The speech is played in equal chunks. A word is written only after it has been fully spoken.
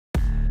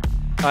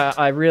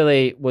I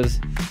really was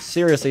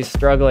seriously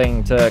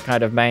struggling to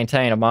kind of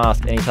maintain a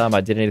mask anytime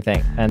I did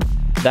anything. And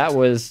that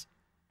was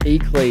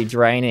equally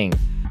draining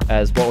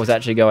as what was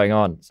actually going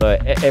on. So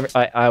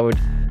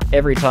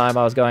every time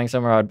I was going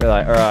somewhere, I'd be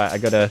like, all right, I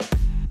got to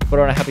put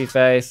on a happy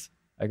face.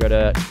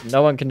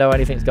 No one can know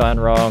anything's going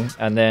wrong.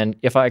 And then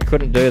if I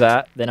couldn't do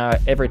that, then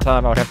every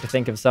time I would have to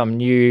think of some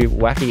new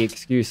wacky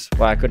excuse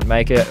why I couldn't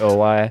make it or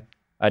why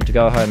I had to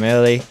go home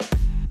early.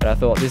 And I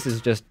thought, this is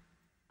just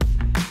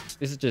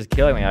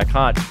killing me. I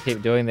can't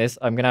keep doing this.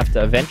 I'm going to have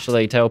to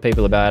eventually tell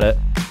people about it.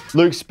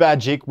 Luke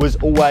Spajic was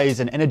always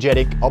an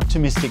energetic,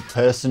 optimistic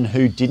person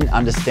who didn't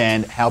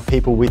understand how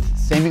people with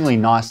seemingly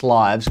nice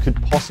lives could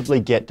possibly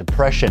get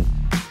depression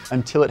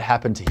until it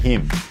happened to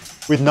him.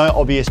 With no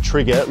obvious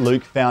trigger,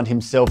 Luke found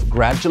himself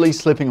gradually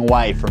slipping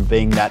away from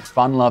being that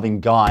fun-loving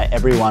guy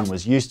everyone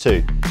was used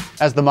to.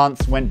 As the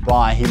months went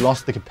by, he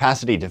lost the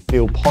capacity to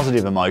feel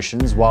positive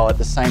emotions, while at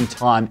the same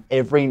time,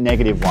 every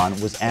negative one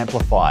was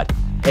amplified.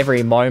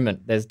 Every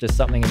moment, there's just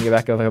something in your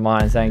back of your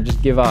mind saying,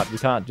 just give up, you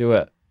can't do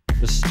it,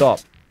 just stop.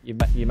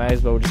 You may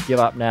as well just give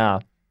up now.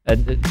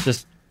 And it's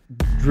just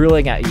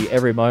drilling at you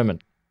every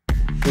moment.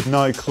 With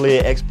no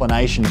clear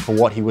explanation for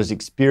what he was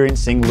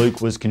experiencing,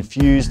 Luke was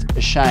confused,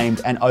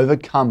 ashamed, and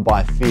overcome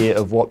by fear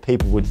of what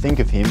people would think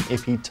of him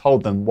if he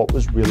told them what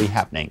was really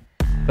happening.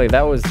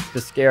 That was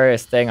the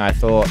scariest thing. I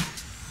thought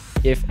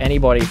if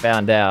anybody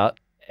found out,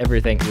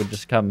 everything would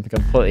just come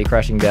completely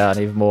crashing down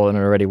even more than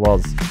it already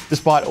was.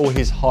 Despite all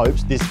his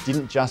hopes, this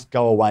didn't just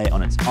go away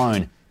on its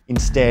own.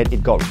 Instead,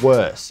 it got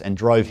worse and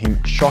drove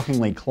him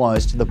shockingly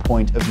close to the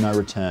point of no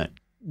return.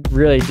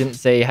 Really didn't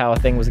see how a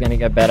thing was going to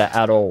get better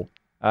at all.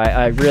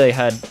 I really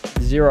had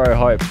zero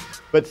hope.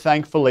 But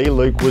thankfully,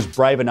 Luke was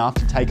brave enough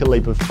to take a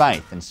leap of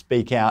faith and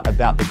speak out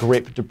about the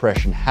grip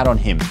depression had on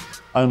him.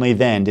 Only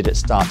then did it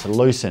start to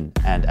loosen,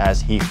 and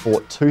as he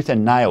fought tooth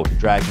and nail to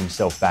drag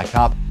himself back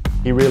up,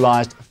 he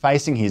realised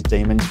facing his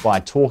demons by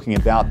talking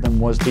about them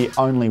was the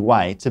only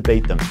way to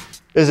beat them.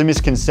 There's a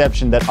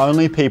misconception that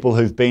only people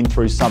who've been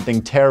through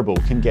something terrible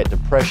can get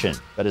depression,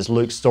 but as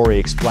Luke's story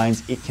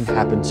explains, it can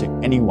happen to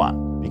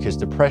anyone because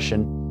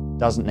depression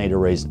doesn't need a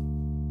reason.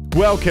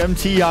 Welcome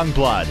to Young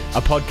Blood,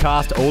 a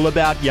podcast all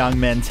about young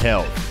men's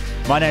health.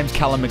 My name's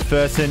Callum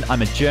McPherson,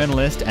 I'm a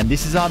journalist, and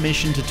this is our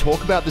mission to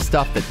talk about the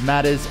stuff that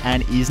matters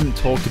and isn't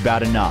talked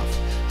about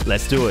enough.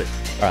 Let's do it.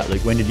 All right,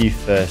 Luke, when did you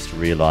first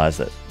realise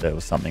that there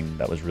was something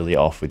that was really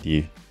off with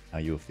you, how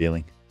you were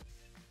feeling?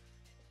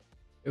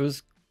 It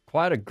was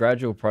quite a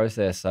gradual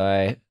process.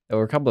 There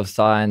were a couple of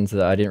signs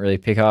that I didn't really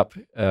pick up.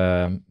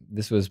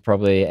 This was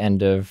probably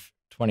end of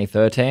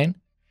 2013,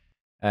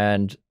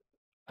 and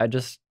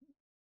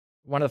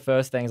one of the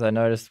first things I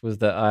noticed was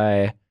that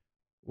I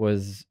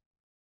was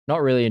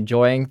not really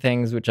enjoying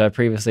things which I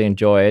previously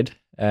enjoyed,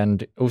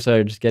 and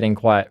also just getting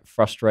quite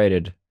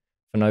frustrated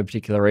for no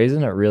particular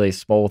reason at really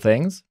small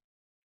things.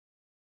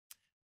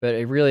 But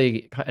it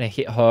really kind of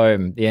hit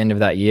home the end of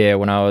that year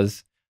when I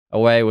was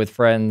away with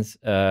friends,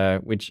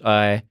 which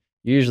I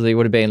usually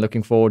would have been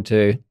looking forward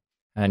to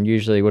and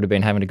usually would have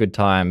been having a good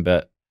time,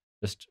 but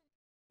just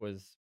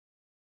was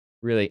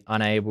really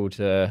unable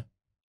to,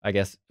 I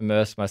guess,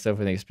 immerse myself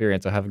in the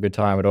experience or have a good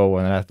time at all.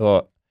 And I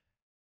thought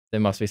there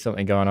must be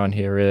something going on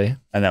here, really.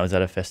 And that was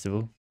at a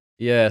festival?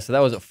 Yeah, so that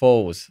was at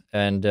Falls.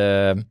 And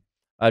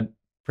I'd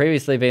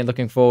previously been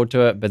looking forward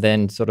to it, but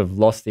then sort of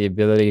lost the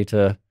ability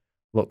to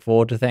look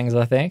forward to things,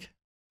 I think.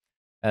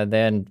 And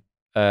then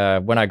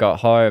when I got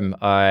home,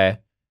 I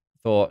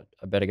thought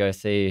I better go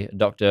see a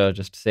doctor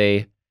just to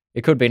see.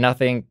 It could be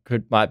nothing,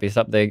 might be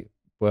something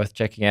worth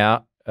checking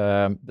out.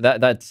 But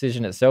that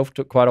decision itself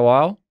took quite a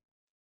while.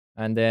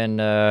 And then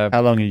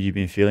how long had you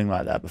been feeling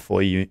like that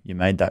before you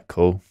made that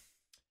call?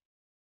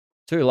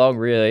 Too long,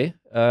 really.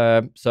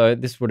 So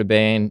this would have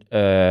been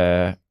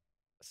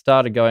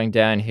started going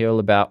downhill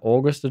about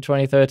August of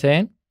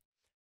 2013,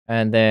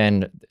 and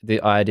then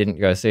I didn't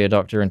go see a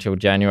doctor until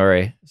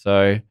January.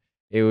 So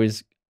it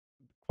was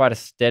quite a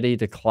steady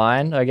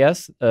decline, I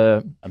guess.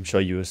 I'm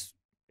sure you were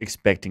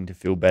expecting to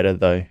feel better,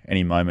 though.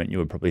 Any moment you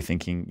were probably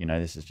thinking,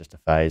 this is just a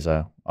phase.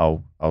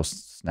 I'll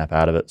snap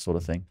out of it, sort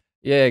of thing.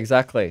 Yeah,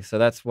 exactly. So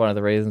that's one of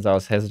the reasons I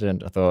was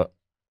hesitant. I thought,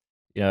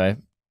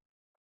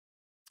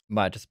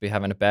 might just be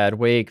having a bad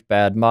week,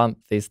 bad month.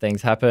 These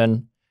things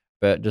happen,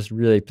 but just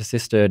really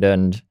persisted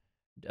and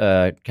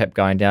kept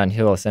going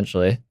downhill,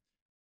 essentially.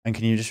 And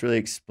can you just really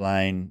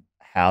explain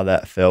how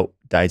that felt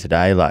day to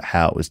day, like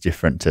how it was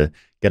different to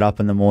get up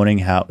in the morning,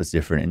 how it was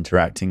different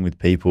interacting with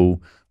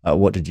people?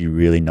 What did you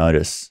really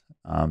notice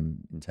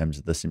in terms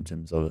of the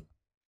symptoms of it?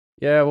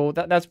 Yeah, well,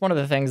 that's one of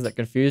the things that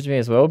confused me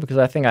as well, because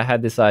I think I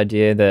had this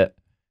idea that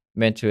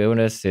mental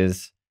illness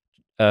is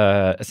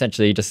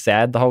essentially just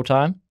sad the whole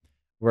time.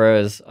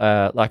 Whereas,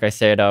 like I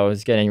said, I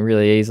was getting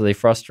really easily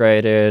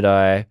frustrated.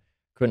 I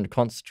couldn't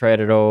concentrate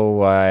at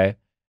all. I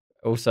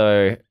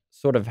also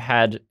sort of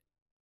had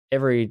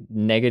every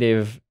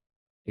negative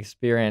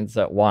experience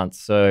at once.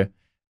 So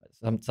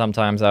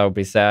sometimes I would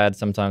be sad,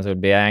 sometimes I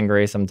would be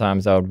angry,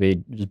 sometimes I would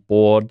be just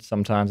bored,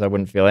 sometimes I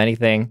wouldn't feel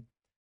anything.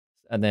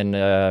 And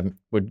then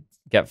would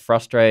get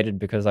frustrated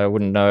because I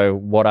wouldn't know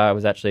what I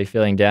was actually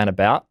feeling down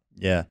about.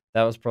 Yeah.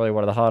 That was probably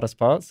one of the hardest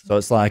parts. So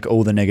it's like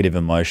all the negative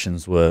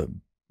emotions were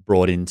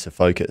brought into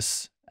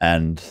focus,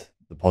 and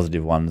the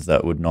positive ones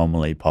that would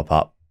normally pop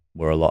up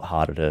were a lot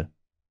harder to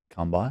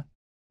come by.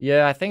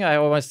 Yeah, I think I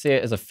almost see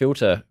it as a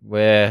filter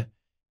where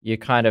you're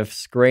kind of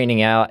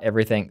screening out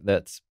everything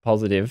that's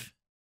positive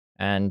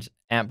and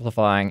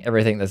amplifying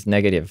everything that's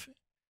negative.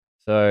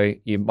 So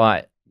you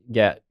might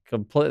get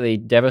completely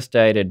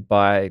devastated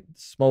by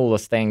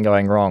smallest thing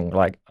going wrong.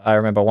 Like I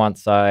remember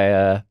once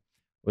I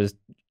was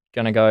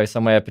going to go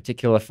somewhere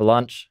particular for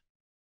lunch,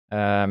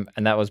 and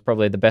that was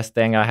probably the best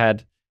thing I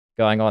had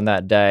going on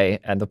that day,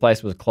 and the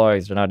place was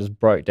closed, and I just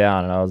broke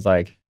down, and I was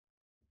like,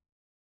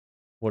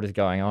 what is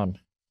going on?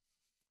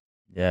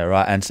 Yeah,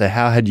 right. And so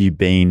how had you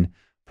been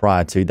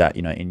prior to that,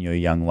 in your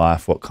young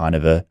life? What kind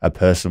of a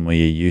person were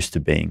you used to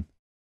being?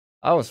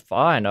 I was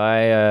fine.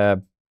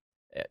 I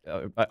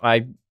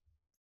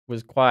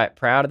was quite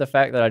proud of the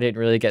fact that I didn't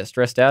really get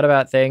stressed out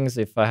about things.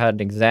 If I had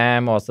an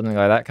exam or something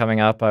like that coming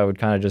up, I would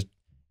kind of just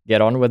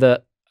get on with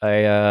it.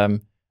 To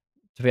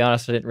be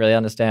honest, I didn't really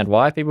understand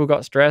why people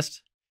got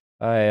stressed.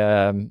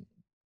 I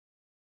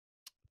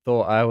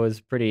thought I was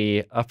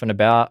pretty up and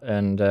about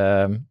and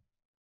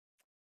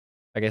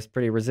I guess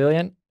pretty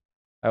resilient.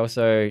 I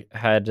also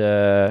had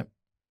I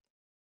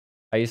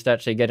used to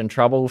actually get in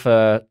trouble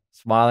for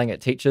smiling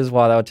at teachers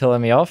while they were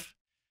telling me off.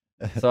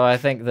 So I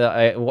think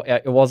that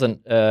it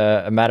wasn't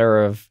a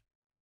matter of,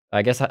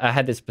 I guess I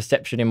had this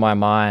perception in my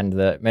mind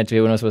that mental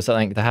illness was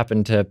something that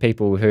happened to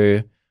people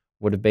who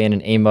would have been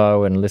an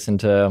emo and listened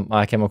to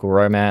My Chemical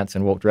Romance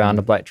and walked around in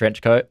a black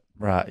trench coat.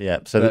 Right, yeah.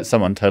 So that's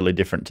someone totally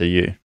different to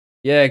you.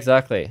 Yeah,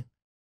 exactly.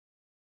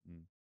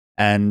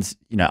 And,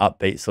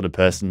 upbeat sort of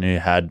person who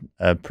had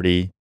a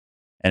pretty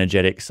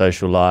energetic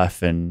social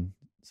life and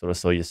sort of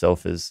saw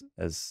yourself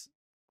as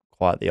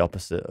quite the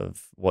opposite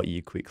of what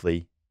you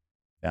quickly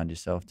found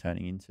yourself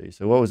turning into.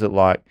 So what was it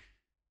like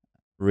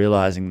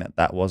realizing that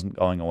that wasn't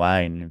going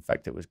away and in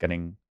fact it was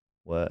getting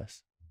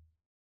worse?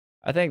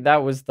 I think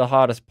that was the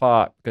hardest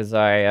part because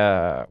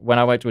when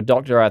I went to a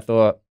doctor, I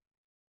thought,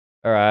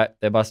 all right,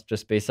 there must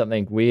just be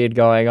something weird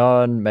going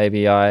on.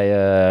 Maybe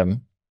I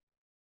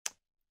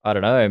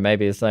don't know,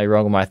 maybe there's something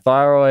wrong with my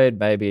thyroid.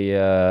 Maybe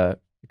it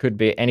could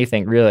be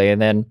anything really.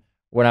 And then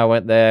when I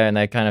went there and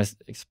they kind of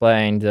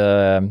explained,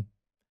 all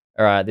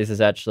right, there's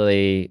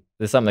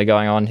something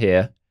going on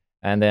here.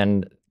 And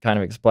then kind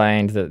of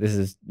explained that this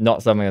is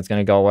not something that's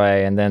going to go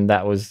away. And then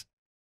that was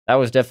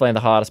definitely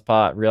the hardest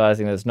part,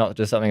 realizing that it's not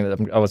just something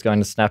that I was going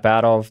to snap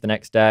out of the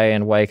next day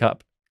and wake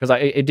up. Because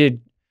it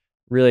did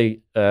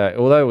really,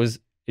 although it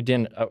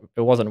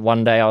wasn't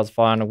one day I was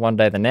fine and one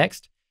day the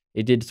next,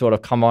 it did sort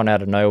of come on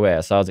out of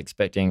nowhere. So I was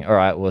expecting, all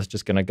right, well, it's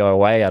just going to go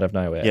away out of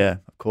nowhere. Yeah,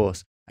 of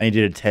course. And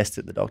you did a test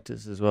at the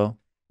doctor's as well?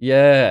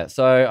 Yeah,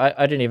 so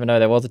I didn't even know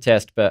there was a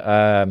test, but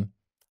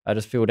I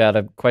just filled out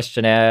a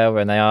questionnaire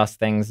when they asked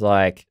things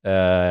like,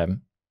 how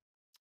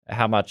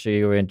much are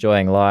you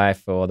enjoying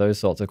life or those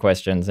sorts of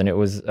questions. And it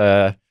was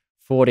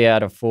 40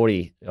 out of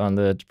 40 on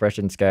the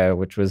depression scale,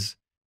 which was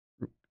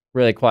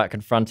really quite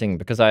confronting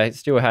because I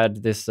still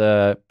had this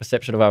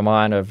perception of my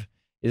mind of,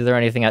 is there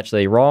anything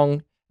actually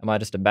wrong? Am I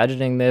just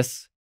imagining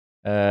this?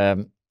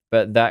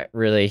 But that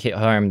really hit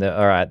home that,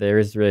 all right, there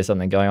is really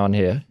something going on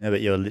here. Yeah,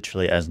 but you're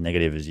literally as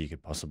negative as you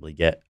could possibly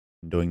get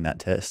doing that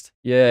test.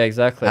 Yeah,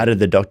 exactly. How did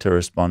the doctor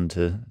respond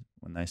to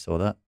when they saw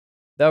that?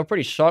 They were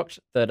pretty shocked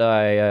that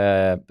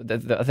I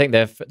think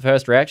their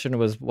first reaction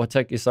was, what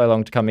took you so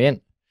long to come in?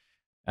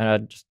 And I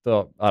just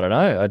thought, I don't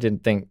know. I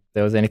didn't think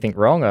there was anything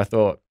wrong. I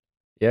thought,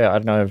 yeah, I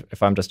don't know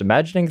if I'm just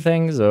imagining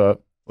things or...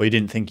 Well, you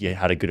didn't think you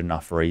had a good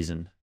enough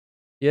reason.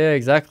 Yeah,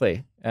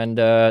 exactly. And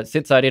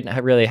since I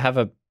didn't really have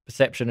a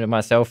perception of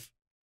myself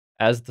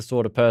as the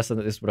sort of person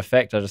that this would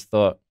affect, I just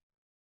thought,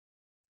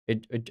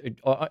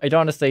 it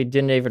honestly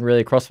didn't even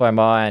really cross my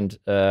mind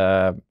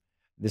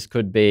this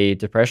could be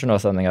depression or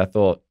something. I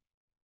thought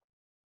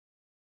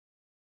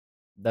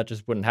that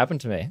just wouldn't happen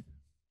to me.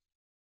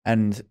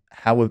 And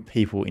how were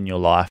people in your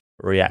life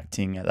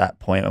reacting at that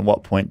point? At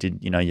what point did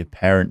your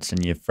parents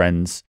and your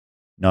friends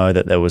know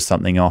that there was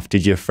something off?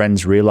 Did your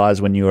friends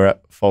realize when you were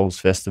at Falls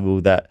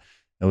Festival that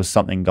there was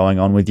something going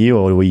on with you,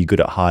 or were you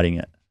good at hiding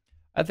it?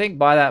 I think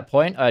by that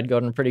point I'd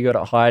gotten pretty good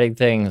at hiding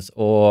things,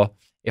 or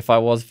if I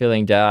was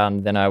feeling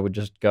down, then I would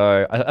just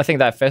go. I think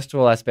that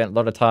festival I spent a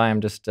lot of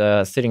time just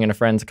sitting in a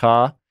friend's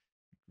car,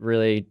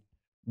 really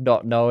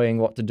not knowing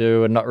what to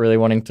do and not really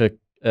wanting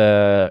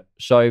to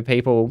show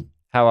people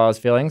how I was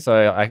feeling.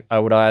 So I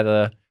would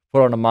either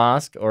put on a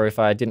mask, or if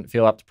I didn't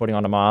feel up to putting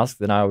on a mask,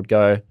 then I would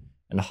go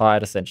and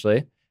hide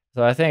essentially.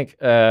 So I think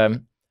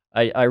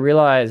I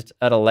realized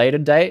at a later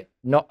date,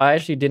 I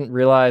actually didn't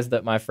realize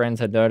that my friends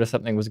had noticed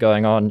something was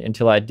going on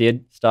until I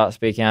did start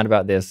speaking out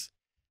about this.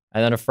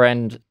 And then a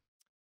friend,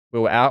 we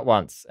were out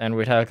once and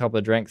we'd had a couple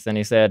of drinks and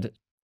he said,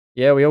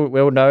 yeah, we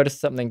all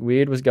noticed something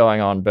weird was going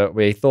on, but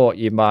we thought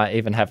you might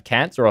even have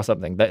cancer or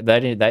something. It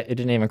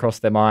didn't even cross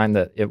their mind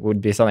that it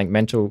would be something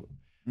mental,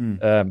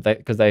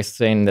 because they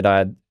seen that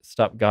I'd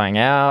stopped going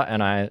out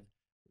and I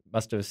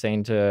must have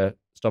seemed to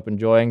stop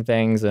enjoying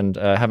things and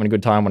having a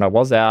good time when I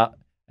was out.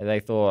 And they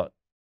thought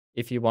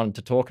if you wanted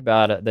to talk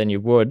about it, then you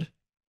would,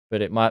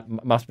 but it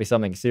must be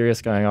something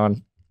serious going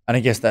on. And I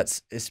guess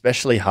that's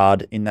especially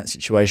hard in that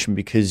situation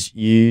because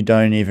you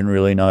don't even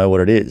really know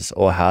what it is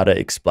or how to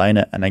explain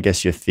it. And I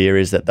guess your fear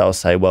is that they'll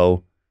say,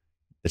 well,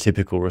 the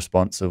typical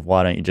response of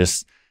why don't you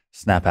just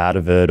snap out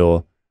of it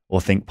or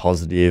think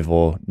positive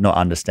or not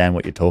understand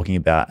what you're talking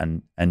about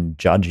and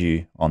judge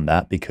you on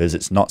that, because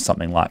it's not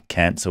something like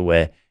cancer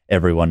where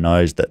everyone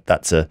knows that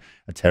that's a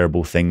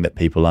terrible thing that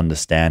people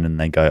understand and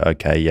they go,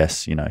 okay,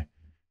 yes, you know,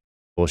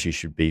 of course you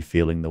should be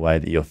feeling the way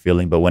that you're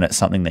feeling. But when it's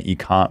something that you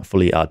can't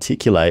fully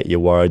articulate, you're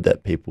worried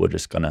that people are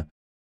just going to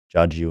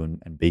judge you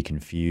and be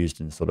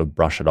confused and sort of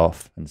brush it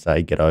off and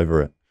say, get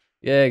over it.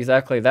 Yeah,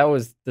 exactly. That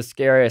was the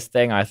scariest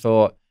thing. I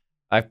thought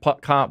I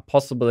can't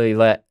possibly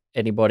let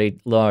anybody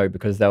know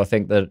because they'll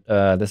think that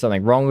there's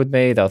something wrong with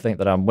me. They'll think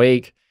that I'm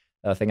weak.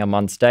 They'll think I'm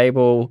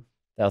unstable.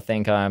 They'll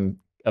think I'm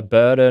a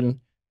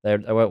burden. They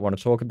won't want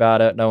to talk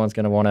about it. No one's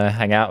going to want to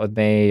hang out with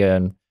me.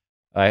 And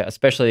I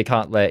especially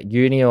can't let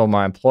uni or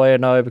my employer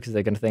know because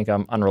they're going to think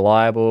I'm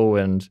unreliable.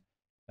 And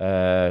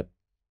yeah,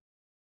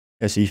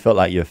 so you felt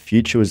like your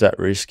future was at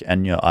risk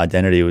and your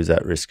identity was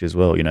at risk as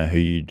well. You know, who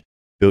you'd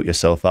built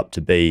yourself up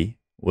to be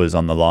was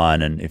on the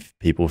line. And if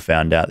people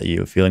found out that you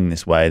were feeling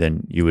this way,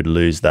 then you would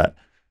lose that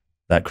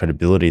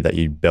credibility that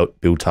you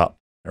built up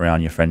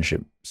around your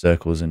friendship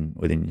circles and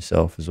within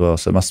yourself as well.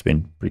 So it must have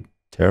been pretty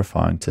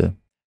terrifying to.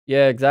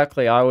 Yeah,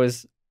 exactly.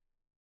 Because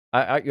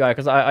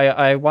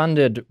I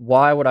wondered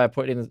why would I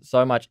put in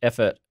so much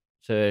effort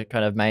to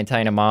kind of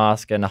maintain a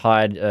mask and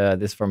hide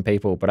this from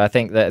people. But I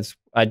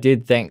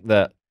did think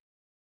that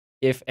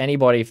if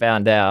anybody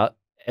found out,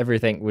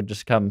 everything would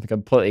just come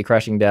completely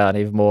crashing down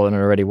even more than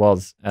it already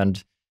was,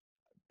 and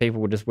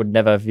people would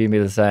never view me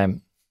the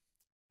same.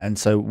 And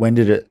so when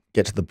did it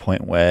get to the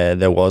point where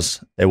there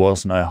was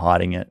no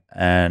hiding it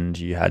and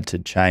you had to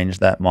change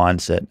that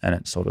mindset and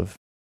it sort of,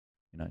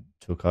 you know,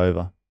 took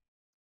over?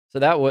 So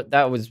that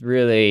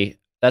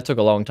took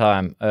a long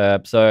time.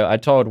 So I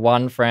told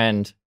one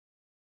friend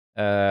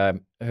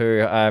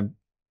who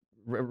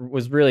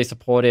was really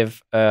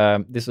supportive.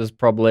 This was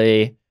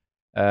probably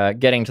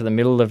getting to the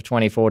middle of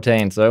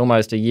 2014, so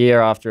almost a year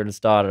after it had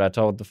started. I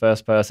told the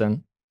first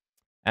person,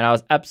 and I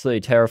was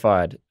absolutely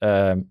terrified.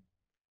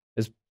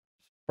 It's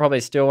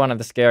probably still one of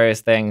the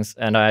scariest things,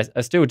 and I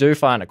still do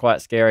find it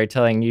quite scary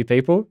telling new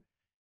people.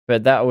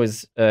 But that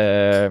was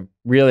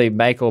really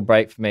make or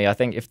break for me. I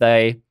think if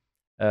they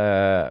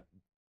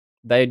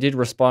did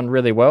respond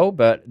really well,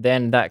 but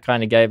then that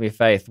kind of gave me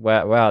faith.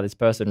 Wow, this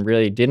person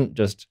really didn't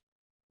just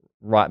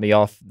write me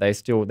off. They're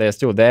still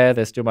there.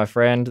 They're still my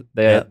friend.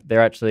 They're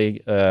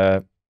actually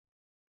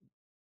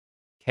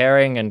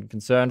caring and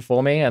concerned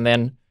for me. And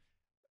then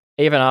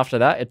even after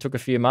that, it took a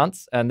few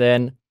months, and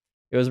then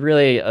it was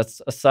really a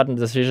sudden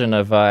decision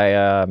of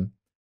I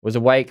was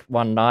awake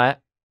one night,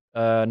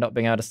 not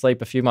being able to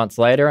sleep a few months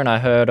later, and I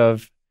heard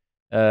of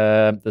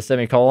the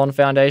Semicolon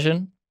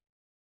Foundation.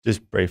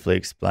 Just briefly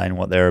explain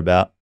what they're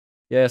about.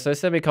 Yeah, so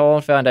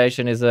Semicolon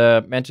Foundation is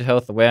a mental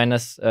health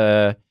awareness,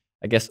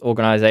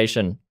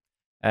 organization.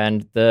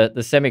 And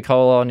the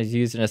semicolon is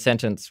used in a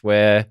sentence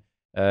where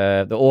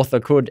the author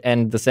could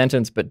end the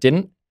sentence but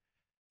didn't.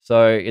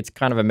 So it's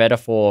kind of a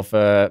metaphor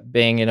for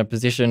being in a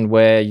position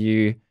where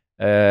you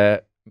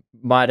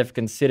might have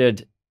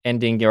considered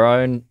ending your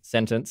own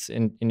sentence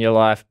in your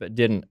life but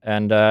didn't.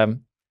 And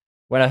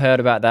when I heard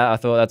about that, I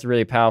thought that's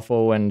really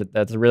powerful and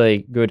that's a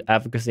really good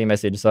advocacy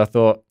message. So I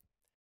thought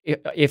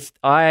if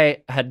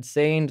I had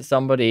seen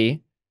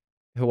somebody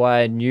who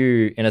I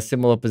knew in a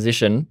similar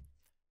position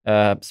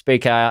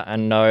speak out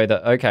and know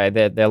that, okay,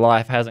 their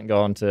life hasn't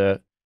gone to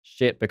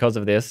shit because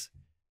of this,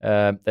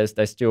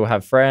 they still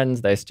have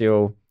friends, they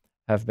still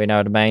have been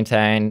able to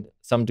maintain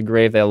some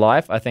degree of their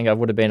life, I think I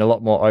would have been a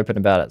lot more open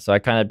about it. So I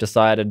kind of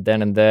decided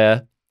then and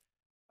there,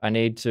 I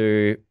need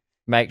to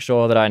make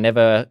sure that I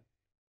never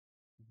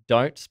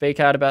don't speak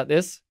out about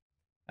this.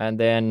 And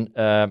then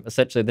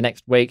essentially the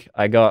next week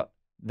I got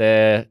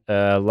their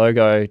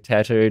logo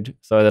tattooed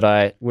so that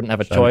I wouldn't have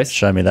a choice.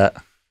 Show me that.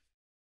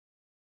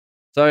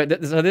 So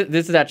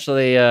this is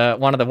actually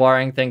one of the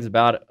worrying things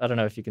about it. I don't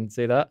know if you can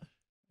see that.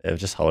 Yeah,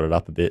 just hold it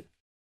up a bit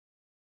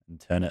and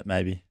turn it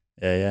maybe.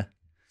 Yeah.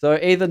 So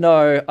even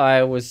though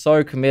I was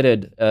so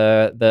committed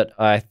that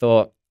I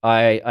thought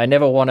I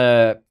never want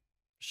to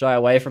shy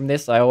away from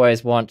this, I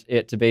always want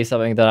it to be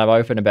something that I'm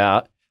open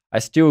about, I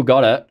still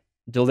got it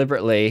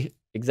deliberately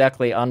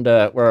exactly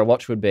under where a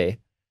watch would be.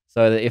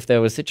 So that if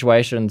there were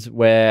situations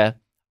where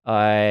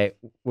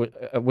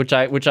which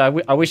I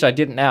wish I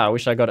didn't now, I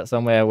wish I got it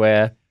somewhere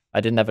where I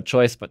didn't have a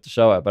choice but to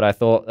show it. But I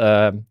thought,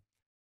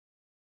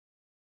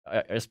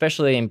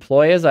 especially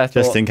employers,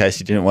 just in case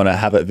you didn't want to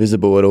have it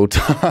visible at all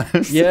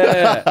times.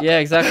 yeah,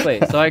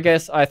 exactly. So I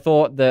guess I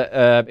thought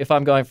that if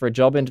I'm going for a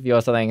job interview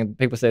or something and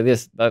people say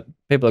this,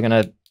 people are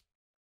going to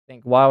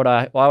think, why would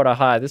I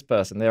hire this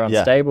person? They're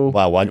unstable.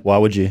 Yeah. Why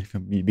would you?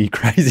 You'd be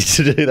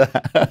crazy to do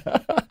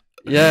that.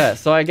 Yeah.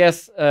 So I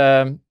guess,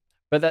 but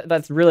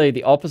that's really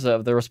the opposite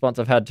of the response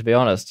I've had, to be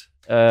honest.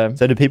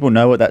 So do people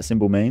know what that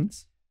symbol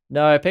means?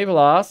 No, people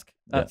ask.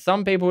 Yeah.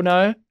 Some people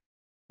know,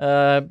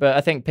 but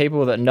I think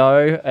people that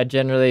know are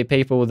generally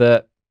people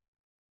that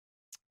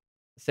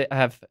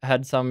have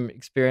had some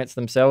experience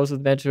themselves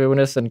with mental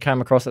illness and come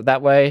across it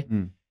that way.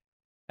 Mm.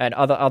 And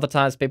other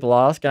times people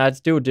ask, and I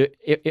still do.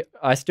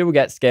 I still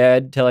get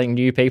scared telling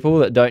new people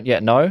that don't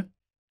yet know.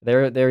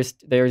 There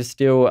is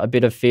still a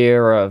bit of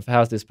fear of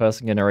how's this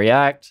person going to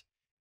react,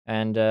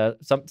 and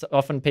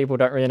often people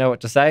don't really know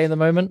what to say in the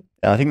moment.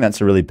 I think that's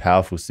a really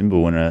powerful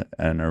symbol and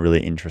a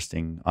really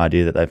interesting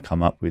idea that they've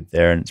come up with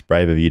there, and it's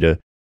brave of you to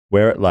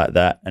wear it like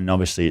that. And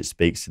obviously, it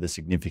speaks to the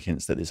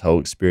significance that this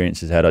whole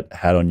experience has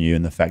had on you,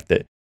 and the fact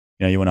that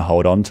you want to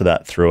hold on to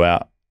that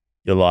throughout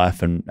your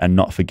life and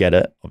not forget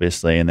it,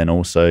 obviously, and then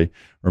also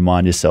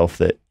remind yourself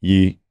that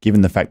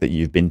given the fact that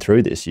you've been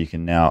through this, you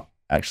can now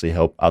actually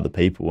help other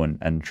people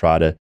and try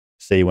to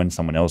see when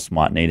someone else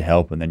might need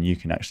help, and then you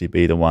can actually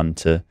be the one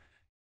to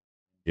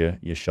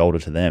your shoulder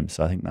to them.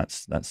 So I think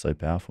that's so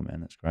powerful, man.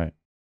 That's great.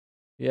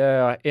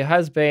 Yeah, it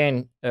has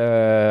been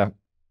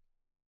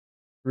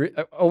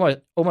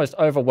almost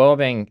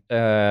overwhelming.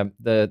 I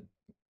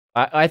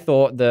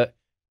thought that,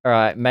 all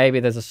right,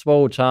 maybe there's a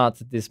small chance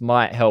that this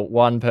might help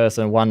one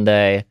person one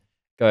day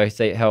go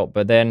seek help.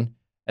 But then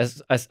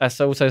as I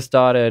also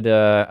started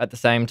at the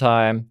same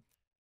time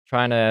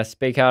trying to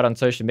speak out on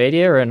social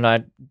media, and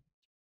I'm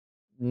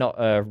not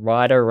a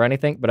writer or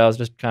anything, but I was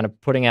just kind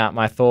of putting out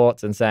my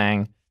thoughts and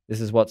saying,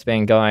 this is what's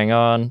been going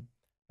on.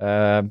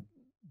 Don't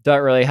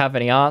really have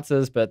any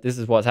answers, but this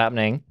is what's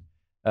happening.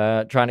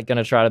 Going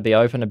to try to be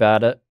open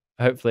about it.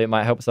 Hopefully it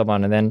might help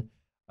someone. And then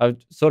I was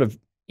sort of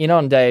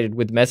inundated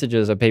with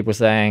messages of people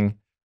saying,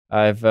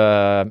 I've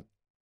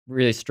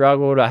really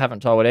struggled. I haven't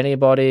told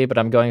anybody, but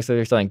I'm going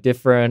through something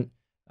different.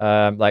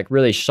 Like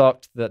really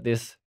shocked that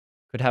this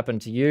could happen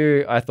to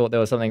you. I thought there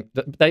was something.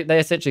 They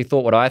essentially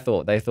thought what I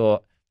thought. They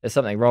thought there's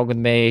something wrong with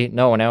me.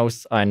 No one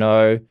else I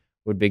know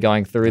would be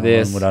going through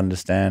this. No one would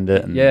understand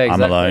it. And yeah,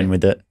 exactly. I'm alone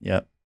with it.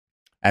 Yep.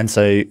 And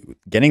so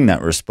getting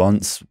that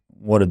response,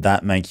 what did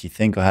that make you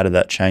think, or how did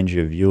that change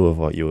your view of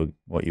what you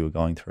were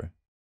going through?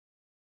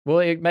 Well,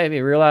 it made me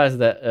realize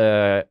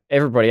that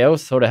everybody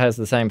else sort of has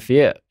the same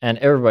fear, and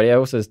everybody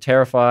else is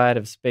terrified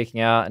of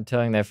speaking out and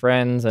telling their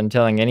friends and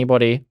telling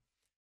anybody.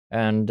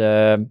 And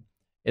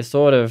it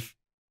sort of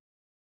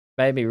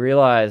made me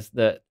realize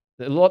that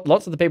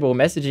lots of the people were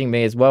messaging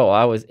me as well.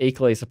 I was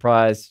equally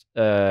surprised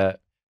that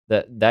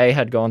they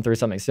had gone through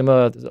something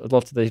similar.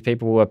 Lots of these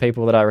people were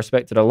people that I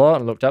respected a lot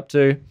and looked up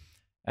to.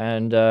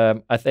 And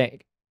I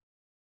think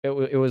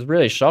it was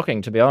really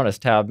shocking, to be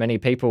honest, how many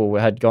people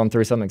had gone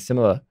through something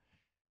similar.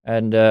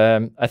 And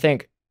I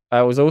think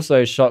I was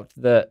also shocked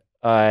that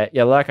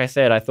like I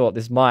said, I thought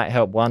this might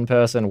help one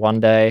person one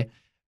day,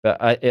 but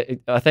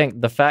I think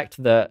the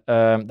fact that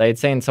they'd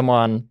seen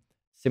someone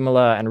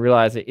similar and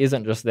realized it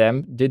isn't just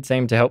them did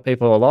seem to help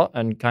people a lot,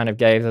 and kind of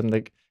gave them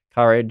the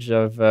courage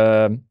of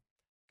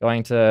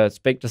going to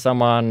speak to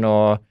someone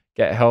or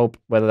get help,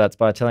 whether that's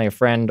by telling a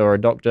friend or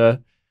a doctor.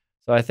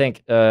 So I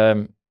think,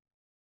 I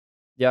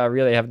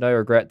really have no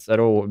regrets at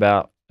all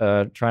about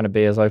trying to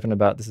be as open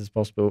about this as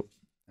possible.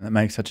 And that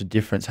makes such a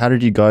difference. How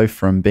did you go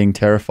from being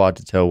terrified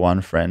to tell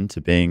one friend to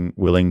being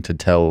willing to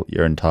tell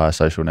your entire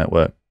social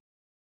network?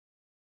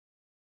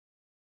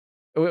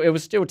 It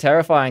was still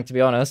terrifying, to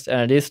be honest,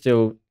 and it is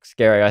still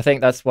scary. I think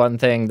that's one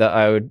thing that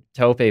I would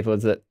tell people,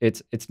 is that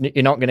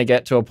you're not going to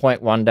get to a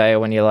point one day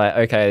when you're like,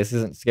 okay, this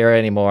isn't scary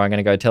anymore, I'm going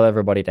to go tell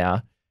everybody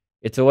now.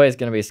 It's always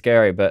going to be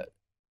scary, but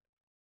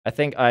I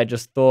think I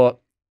just thought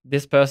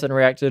this person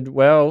reacted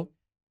well.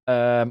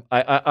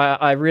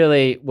 I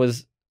really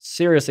was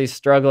seriously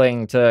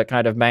struggling to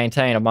kind of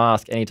maintain a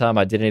mask anytime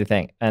I did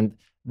anything, and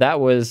that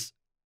was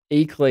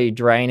equally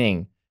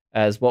draining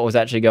as what was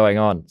actually going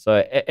on.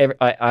 So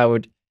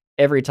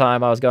every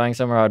time I was going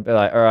somewhere, I'd be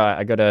like, all right,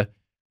 I got to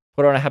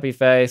put on a happy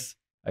face.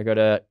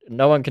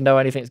 No one can know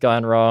anything's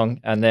going wrong.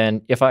 And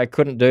then if I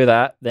couldn't do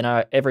that,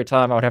 then every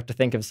time I would have to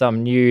think of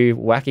some new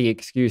wacky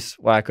excuse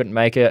why I couldn't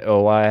make it,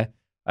 or why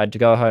I had to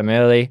go home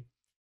early.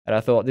 And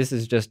I thought, this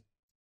is just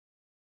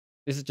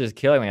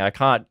killing me. I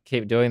can't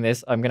keep doing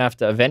this. I'm going to have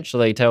to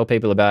eventually tell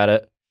people about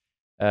it.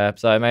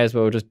 So I may as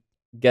well just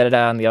get it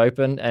out in the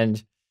open.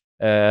 And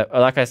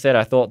like I said,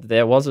 I thought that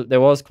there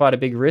was quite a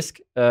big risk.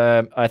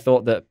 I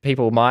thought that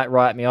people might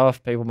write me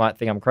off. People might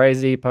think I'm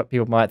crazy.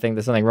 People might think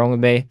there's something wrong with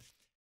me.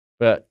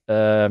 But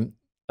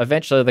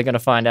eventually they're going to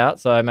find out.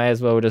 So I may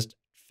as well just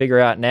figure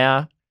out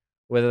now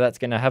whether that's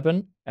going to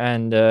happen.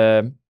 And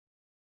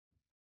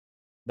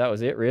that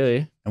was it,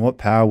 really. And what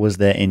power was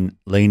there in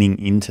leaning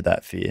into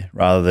that fear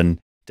rather than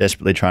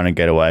desperately trying to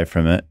get away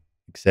from it,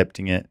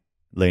 accepting it,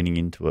 leaning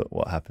into it?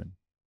 What happened?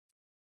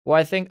 Well,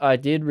 I think I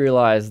did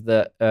realize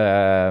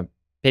that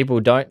people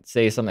don't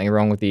see something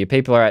wrong with you.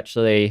 People are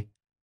actually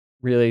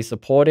really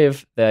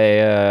supportive.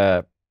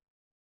 They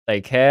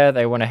care.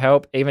 They want to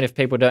help, even if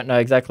people don't know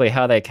exactly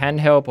how they can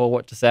help or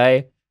what to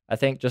say. I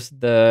think just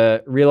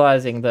the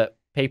realizing that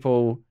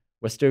people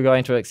were still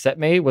going to accept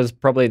me was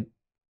probably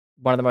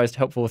one of the most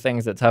helpful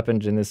things that's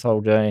happened in this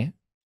whole journey.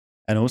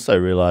 And also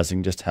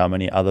realizing just how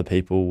many other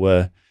people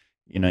were,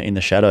 in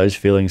the shadows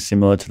feeling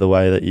similar to the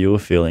way that you were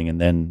feeling. And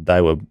then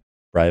they were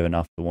brave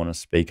enough to want to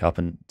speak up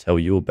and tell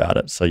you about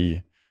it. So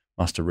you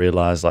must have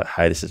realized like,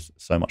 hey, this is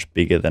so much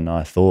bigger than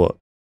I thought.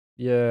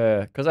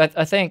 Yeah, because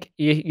I think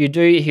you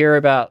do hear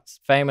about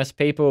famous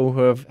people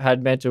who have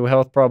had mental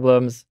health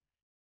problems,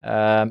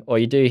 or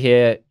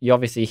you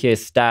obviously hear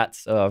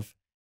stats of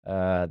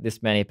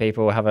this many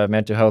people have a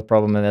mental health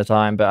problem in their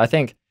time. But I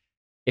think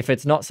if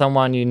it's not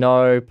someone you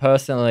know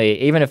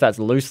personally, even if that's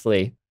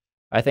loosely,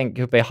 I think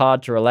it could be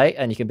hard to relate,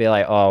 and you could be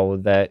like, oh,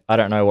 that I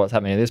don't know what's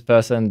happening to this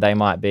person. They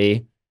might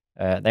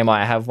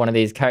have one of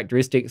these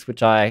characteristics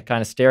which I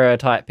kind of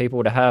stereotype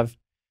people to have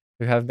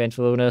who have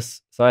mental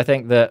illness. So I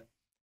think that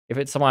if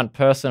it's someone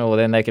personal,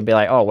 then they can be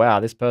like, oh wow,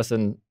 this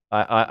person,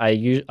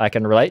 I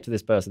can relate to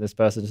this person. This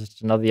person is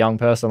just another young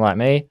person like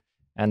me,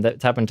 and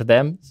that's happened to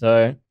them.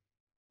 So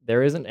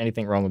there isn't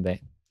anything wrong with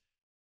me.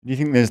 Do you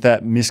think there's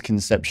that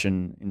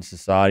misconception in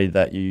society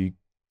that you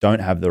don't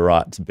have the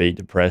right to be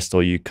depressed,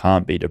 or you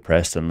can't be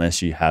depressed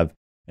unless you have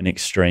an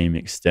extreme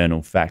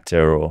external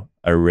factor or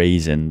a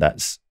reason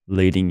that's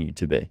leading you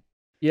to be?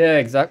 Yeah,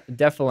 exactly,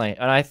 definitely.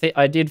 And I think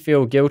I did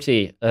feel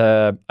guilty.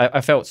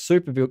 I felt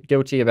super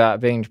guilty about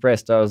being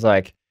depressed. I was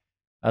like,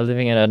 I'm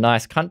living in a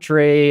nice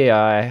country.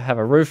 I have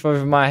a roof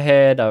over my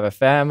head. I have a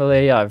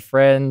family. I have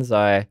friends.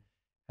 I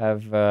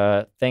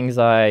have things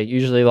I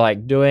usually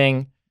like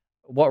doing.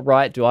 What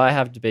right do I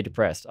have to be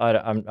depressed?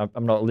 I'm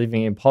not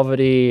living in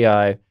poverty.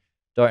 I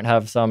don't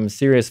have some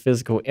serious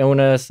physical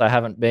illness. I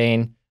haven't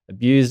been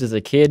abused as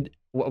a kid.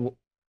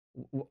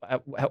 I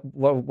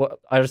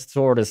just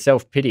saw it as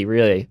self-pity,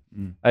 really.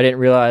 I didn't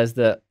realize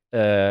that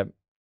the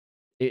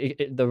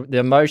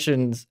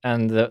emotions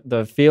and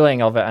the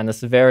feeling of it and the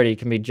severity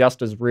can be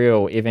just as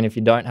real, even if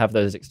you don't have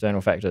those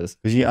external factors.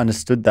 Because you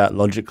understood that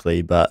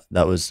logically, but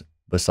that was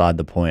beside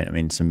the point. I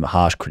mean, some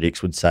harsh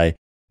critics would say,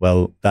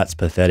 well, that's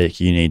pathetic.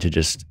 You need to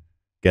just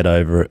get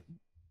over it,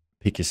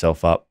 pick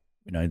yourself up.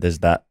 There's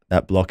that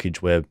blockage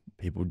where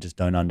people just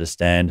don't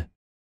understand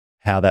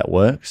how that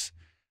works.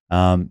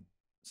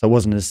 So it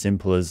wasn't as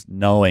simple as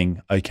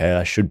knowing, okay,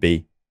 I should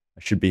be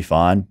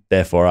fine,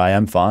 therefore I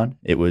am fine.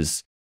 It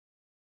was,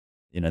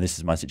 this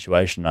is my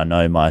situation. I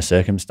know my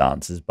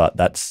circumstances, but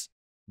that's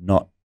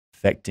not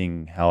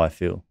affecting how I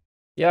feel.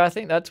 Yeah, I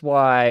think that's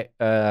why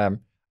I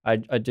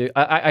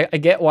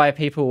get why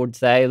people would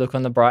say look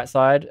on the bright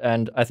side,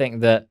 and I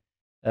think that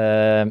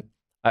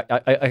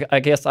I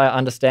guess I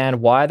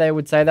understand why they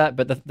would say that,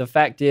 but the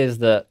fact is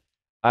that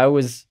I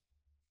was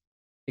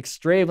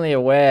extremely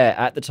aware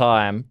at the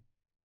time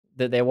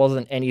that there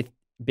wasn't any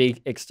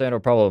big external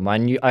problem.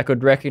 I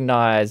could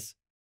recognize,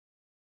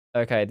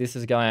 okay, this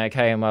is going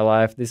okay in my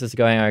life. This is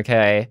going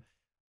okay.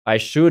 I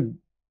should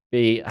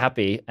be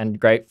happy and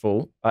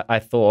grateful. I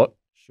thought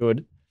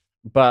should,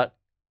 but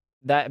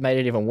that made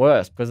it even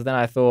worse, because then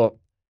I thought,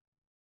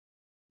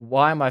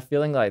 why am I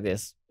feeling like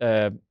this?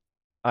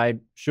 I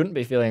shouldn't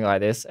be feeling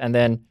like this. And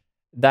then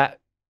that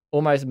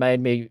almost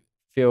made me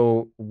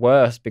feel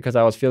worse because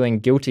I was feeling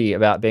guilty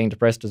about being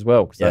depressed as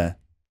well. Yeah.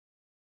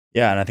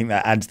 Yeah, and I think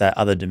that adds that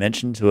other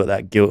dimension to it,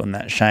 that guilt and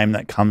that shame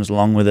that comes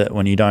along with it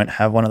when you don't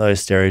have one of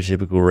those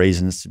stereotypical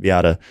reasons to be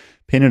able to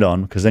pin it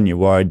on, because then you're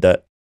worried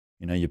that,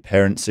 your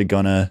parents are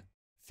going to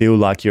feel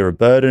like you're a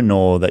burden,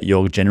 or that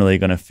you're generally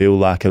going to feel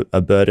like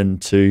a burden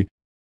to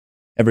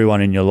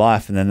everyone in your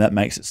life, and then that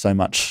makes it so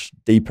much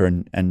deeper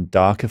and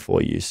darker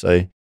for you.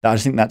 So I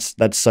think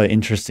that's so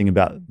interesting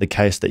about the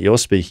case that you're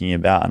speaking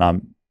about, and I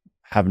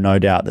have no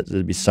doubt that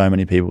there'll be so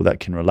many people that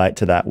can relate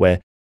to that,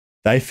 where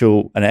they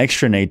feel an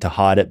extra need to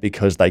hide it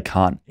because they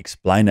can't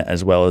explain it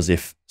as well as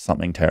if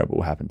something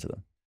terrible happened to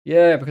them.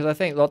 Yeah, because I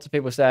think lots of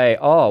people say,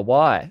 oh,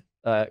 why?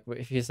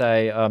 If you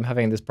say, I'm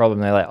having this problem,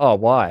 they're like, oh,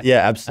 why?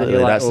 Yeah,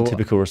 absolutely. That's like, the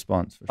typical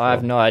response. For sure. I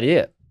have no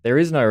idea. There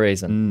is no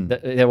reason.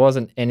 There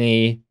wasn't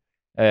any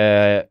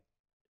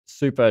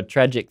super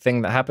tragic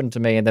thing that happened to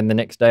me, and then the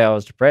next day I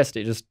was depressed.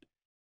 It just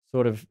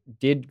sort of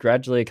did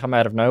gradually come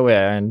out of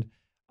nowhere, and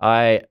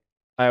I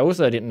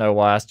also didn't know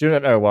why. I still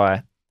don't know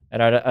why.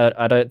 And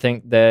I don't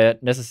think there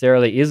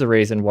necessarily is a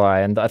reason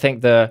why. And I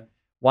think the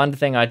one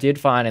thing I did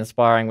find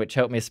inspiring, which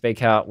helped me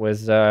speak out,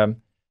 was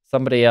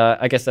somebody,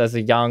 I guess as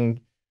a young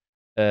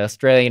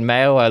Australian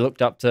male, I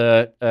looked up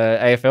to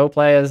AFL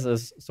players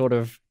as sort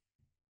of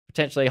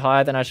potentially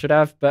higher than I should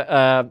have.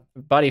 But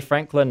Buddy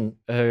Franklin,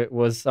 who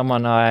was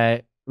someone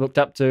I looked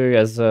up to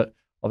as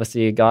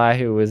obviously a guy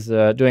who was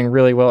doing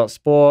really well at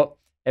sport.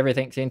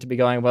 Everything seemed to be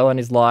going well in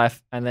his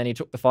life. And then he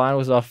took the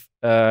finals off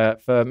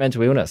for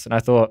mental illness. And I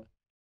thought,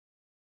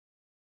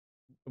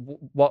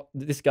 what,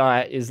 this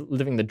guy is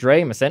living the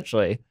dream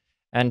essentially.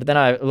 And then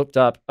I looked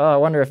up, I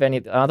wonder if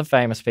any other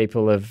famous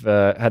people have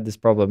had this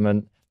problem,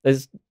 and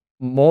there's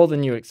more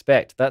than you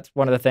expect. That's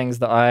one of the things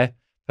that I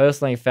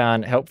personally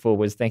found helpful,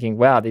 was thinking,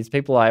 wow, these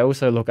people I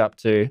also look up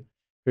to,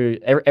 who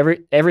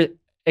every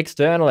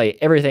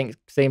externally everything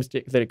seems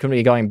that it could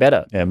be going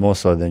better. Yeah, more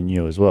so than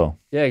you as well.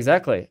 Yeah,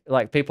 exactly.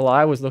 Like people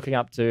I was looking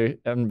up to,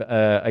 and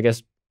I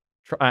guess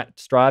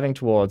striving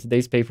towards,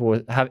 these people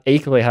were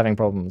equally having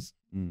problems.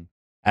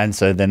 And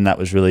so then that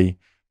was really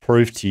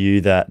proof to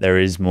you that there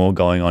is more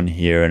going on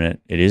here, and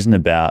it isn't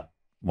about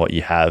what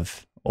you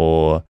have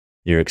or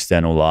your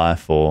external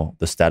life or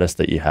the status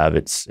that you have.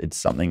 It's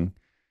something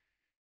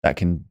that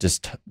can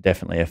just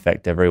definitely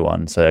affect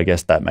everyone. So I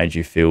guess that made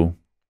you feel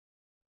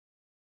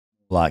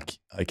like,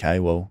 okay,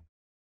 well,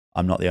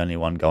 I'm not the only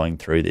one going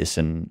through this,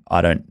 and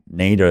I don't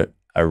need a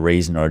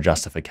reason or a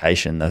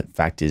justification. The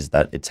fact is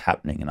that it's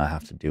happening and I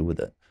have to deal with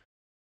it.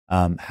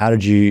 How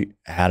did you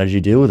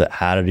deal with it?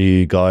 How did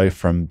you go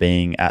from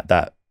being at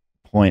that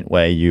point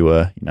where you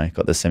were,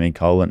 got the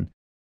semicolon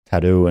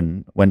tattoo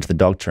and went to the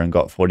doctor and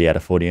got 40 out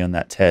of 40 on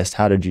that test?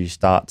 How did you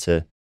start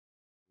to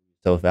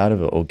self out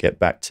of it or get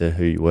back to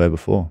who you were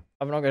before?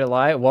 I'm not going to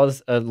lie, it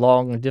was a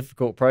long,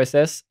 difficult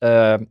process.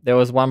 There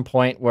was one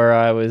point where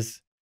I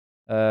was,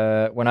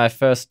 when I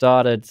first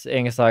started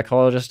seeing a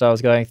psychologist, I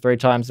was going 3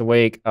 times a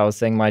week. I was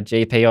seeing my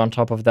GP on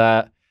top of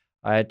that.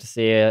 I had to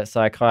see a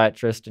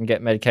psychiatrist and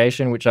get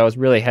medication, which I was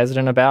really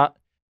hesitant about.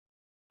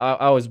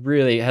 I was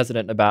really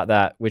hesitant about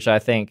that, which I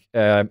think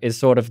is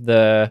sort of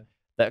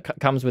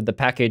comes with the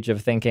package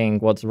of thinking,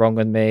 what's wrong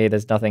with me?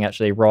 There's nothing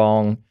actually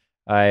wrong.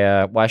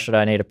 Why should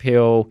I need a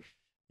pill?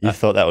 You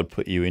thought that would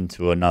put you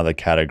into another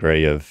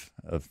category of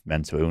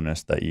mental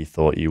illness that you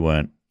thought you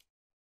weren't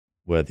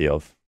worthy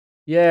of.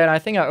 Yeah, and I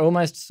think I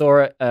almost saw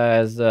it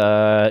as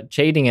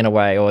cheating in a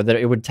way, or that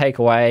it would take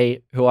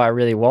away who I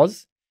really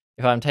was.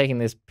 If I'm taking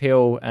this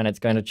pill and it's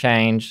going to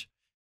change,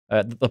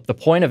 the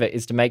point of it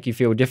is to make you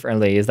feel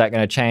differently. Is that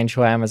going to change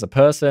who I am as a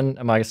person?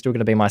 Am I still going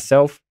to be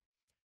myself?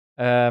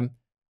 I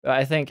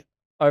think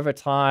over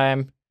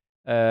time,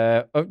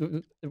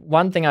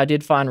 one thing I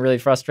did find really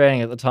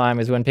frustrating at the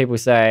time is when people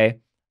say,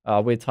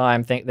 with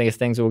time, think these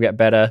things will get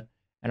better.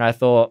 And I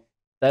thought,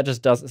 that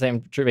just doesn't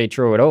seem to be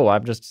true at all.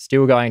 I'm just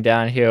still going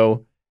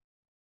downhill.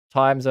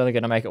 Time's only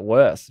going to make it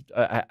worse.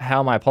 How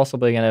am I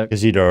possibly going to...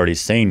 Because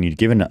you'd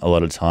given it a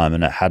lot of time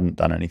and it hadn't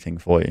done anything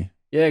for you.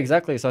 Yeah,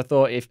 exactly. So I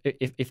thought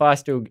if I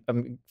still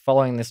am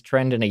following this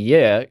trend in a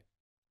year,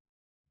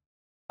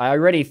 I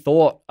already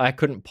thought I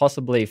couldn't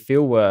possibly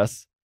feel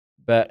worse,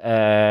 but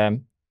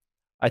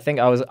I think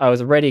I was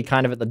already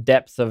kind of at the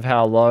depths of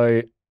how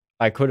low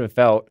I could have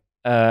felt,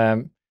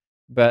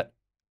 but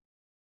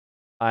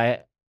I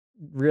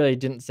really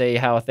didn't see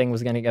how a thing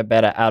was going to get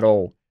better at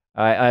all.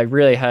 I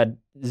really had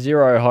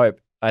zero hope.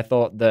 I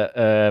thought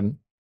that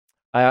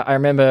I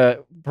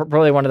remember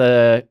probably one of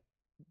the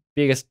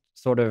biggest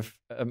sort of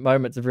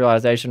moments of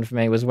realization for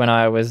me was when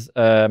I was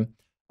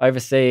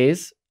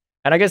overseas.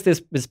 And I guess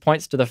this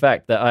points to the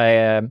fact that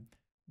I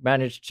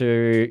managed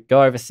to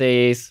go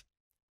overseas.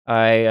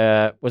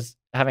 I was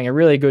having a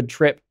really good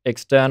trip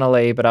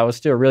externally, but I was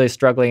still really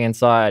struggling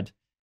inside.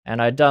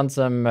 And I'd done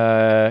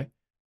some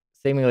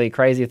seemingly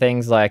crazy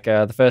things, like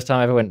the first time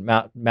I ever went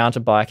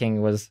mountain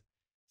biking was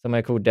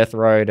somewhere called Death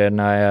Road,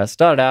 and I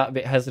started out a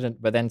bit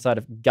hesitant, but then sort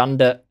of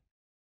gunned it,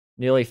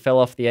 nearly fell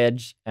off the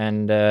edge,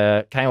 and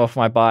came off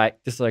my bike,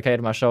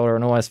 dislocated my shoulder,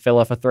 and almost fell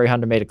off a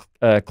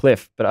 300-meter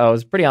cliff. But I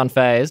was pretty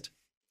unfazed.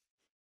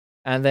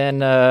 And then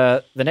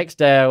the next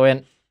day I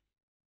went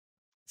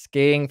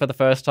skiing for the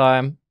first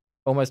time,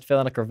 almost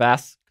fell in a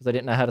crevasse because I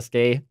didn't know how to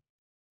ski.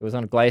 It was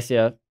on a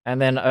glacier. And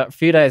then a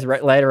few days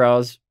later I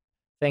was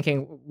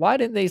thinking, why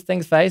didn't these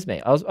things faze me?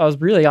 I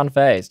was really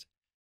unfazed.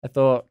 I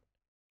thought,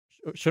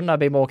 shouldn't I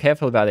be more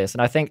careful about this?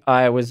 And I think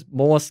I was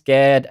more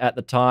scared at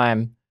the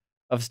time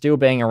of still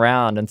being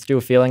around and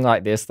still feeling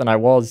like this than I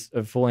was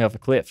of falling off a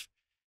cliff.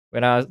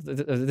 When I was,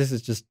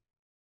 this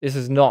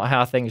is not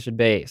how things should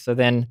be. So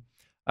then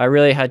I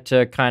really had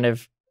to kind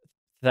of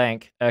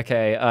think,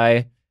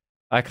 okay,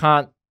 I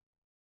can't,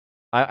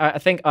 I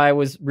think I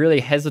was really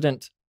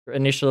hesitant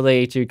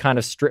initially to kind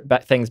of strip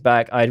things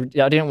back. I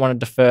didn't want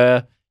to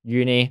defer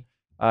uni.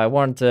 I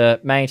wanted to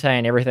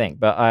maintain everything,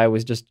 but I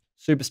was just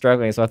super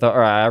struggling. So I thought, all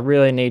right, I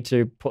really need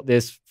to put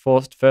this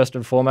first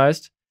and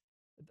foremost.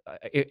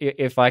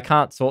 If I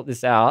can't sort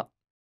this out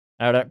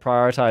and I don't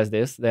prioritize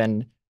this,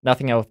 then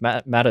nothing else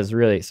matters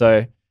really.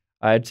 So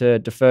I had to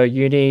defer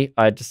uni.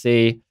 I had to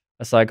see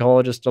a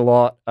psychologist a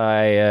lot.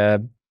 I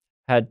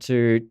had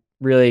to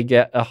really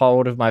get a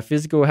hold of my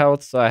physical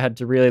health. So I had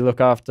to really look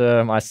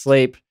after my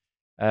sleep,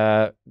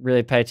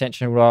 really pay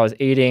attention to what I was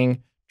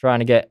eating, trying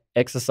to get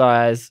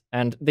exercise.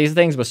 And these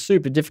things were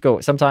super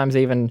difficult. Sometimes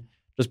even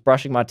just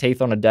brushing my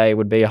teeth on a day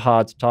would be a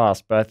hard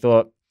task. But I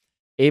thought,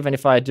 even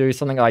if I do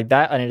something like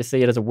that, I need to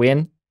see it as a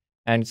win,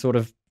 and sort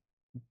of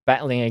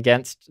battling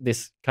against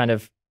this kind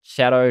of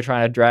shadow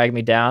trying to drag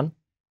me down.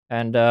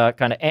 And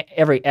kind of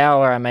every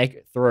hour I make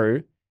it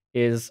through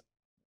is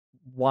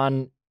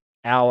 1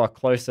 hour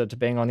closer to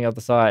being on the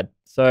other side.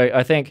 So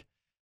I think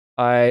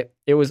there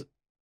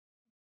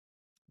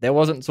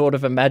wasn't sort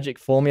of a magic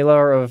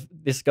formula of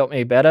this got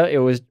me better. It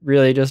was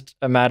really just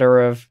a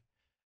matter of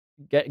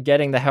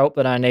getting the help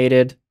that I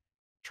needed,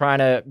 trying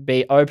to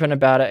be open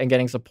about it and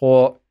getting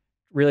support,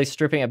 really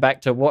stripping it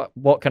back to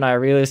what can I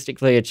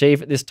realistically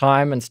achieve at this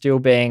time, and still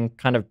being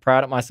kind of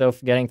proud of myself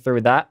for getting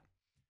through that,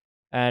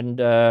 and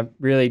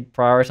really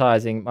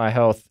prioritizing my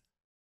health.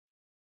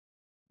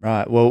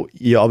 Right. Well,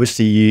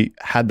 you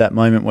had that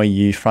moment where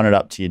you fronted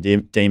up to your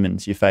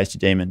demons, you faced your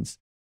demons.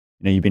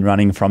 You've been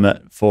running from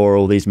it for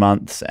all these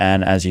months,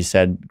 and as you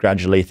said,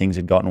 gradually things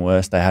had gotten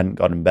worse. They hadn't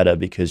gotten better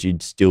because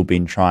you'd still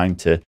been trying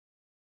to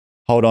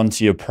hold on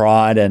to your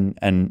pride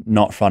and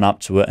not front up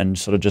to it and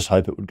sort of just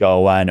hope it would go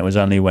away. And it was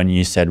only when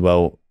you said,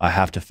 well, I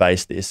have to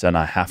face this and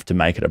I have to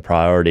make it a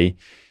priority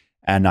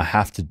and I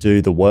have to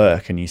do the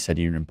work. And you said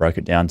you broke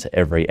it down to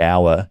every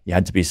hour. You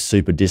had to be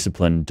super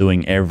disciplined,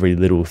 doing every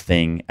little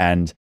thing.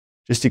 And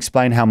just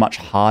explain how much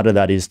harder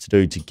that is to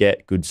do, to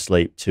get good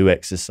sleep, to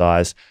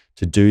exercise,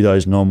 to do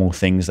those normal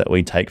things that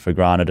we take for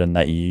granted and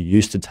that you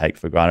used to take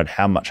for granted.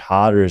 How much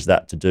harder is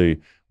that to do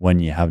when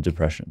you have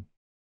depression?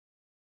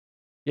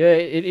 Yeah,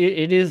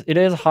 it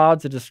is hard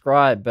to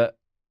describe, but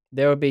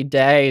there would be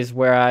days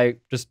where I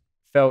just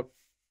felt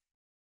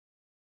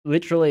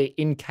literally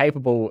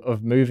incapable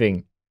of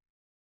moving.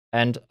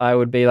 And I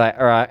would be like,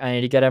 all right, I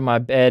need to get out of my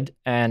bed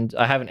and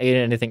I haven't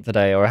eaten anything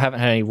today or I haven't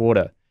had any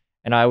water.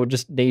 And I would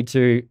just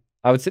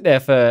I would sit there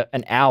for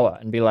an hour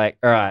and be like,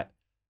 all right,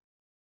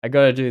 I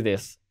got to do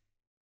this.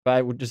 But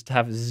I would just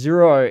have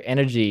zero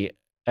energy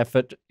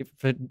effort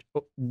for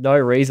no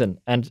reason.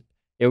 And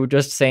it would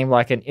just seem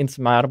like an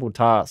insurmountable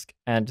task.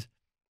 And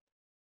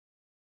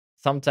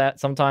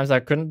sometimes I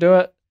couldn't do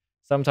it.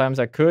 Sometimes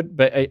I could,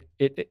 but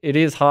it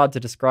is hard to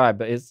describe.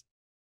 But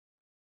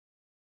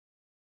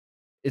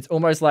it's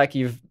almost like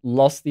you've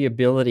lost the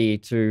ability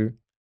to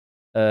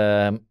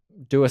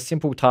do a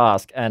simple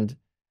task. And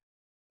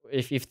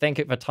if you think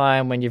of a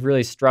time when you've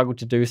really struggled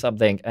to do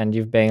something and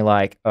you've been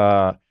like,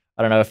 I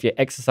don't know, if you're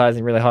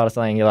exercising really hard or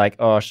something, you're like,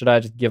 oh, should I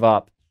just give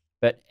up?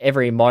 But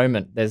every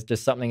moment there's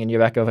just something in your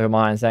back of your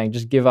mind saying,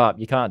 just give up.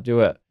 You can't do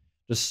it.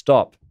 Just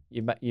stop.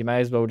 You may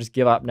as well just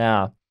give up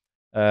now.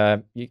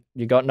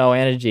 You got no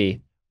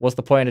energy. What's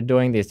the point of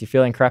doing this? You're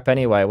feeling crap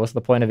anyway. What's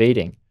the point of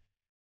eating?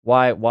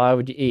 Why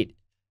would you eat?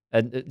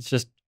 And it's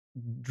just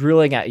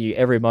drilling at you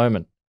every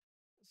moment.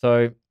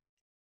 So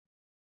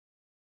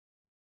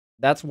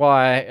that's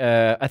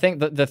why I think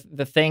that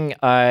the thing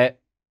am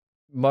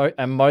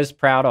most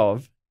proud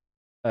of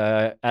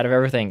out of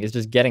everything is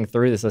just getting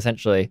through this.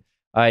 Essentially,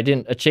 I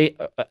didn't achieve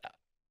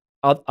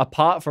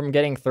apart from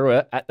getting through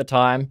it at the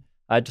time.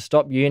 I had to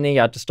stop uni.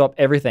 I had to stop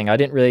everything. I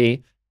didn't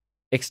really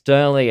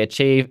externally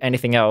achieve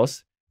anything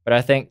else. But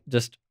I think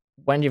just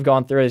when you've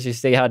gone through this, you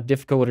see how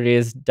difficult it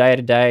is day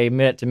to day,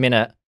 minute to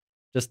minute.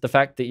 Just the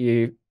fact that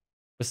you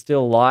were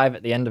still alive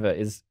at the end of it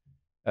is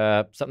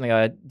something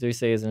I do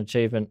see as an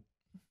achievement.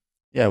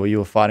 Yeah, well, you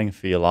were fighting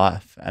for your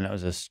life, and it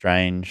was a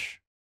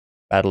strange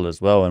battle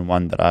as well, and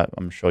one that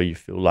I'm sure you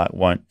feel like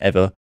won't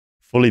ever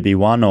fully be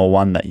won, or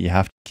one that you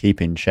have to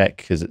keep in check,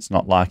 because it's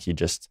not like you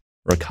just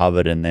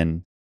recovered and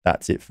then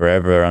that's it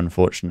forever.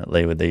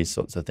 Unfortunately, with these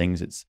sorts of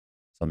things, it's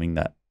something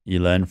that you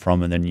learn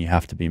from and then you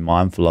have to be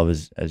mindful of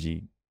as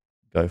you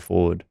go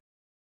forward.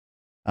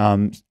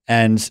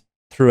 And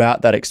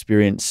throughout that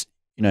experience,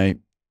 it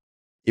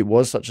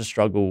was such a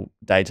struggle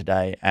day to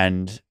day,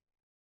 and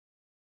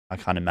I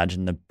can't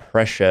imagine the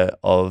pressure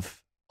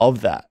of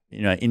that,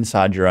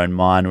 inside your own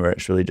mind, where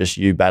it's really just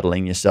you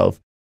battling yourself,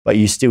 but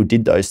you still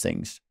did those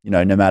things,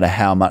 no matter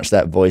how much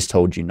that voice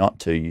told you not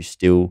to, you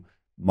still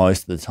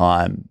most of the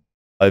time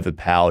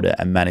overpowered it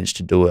and managed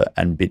to do it.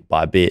 And bit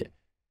by bit,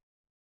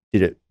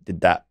 did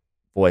that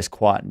voice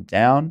quieten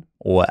down?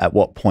 Or at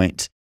what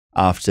point,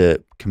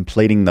 after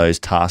completing those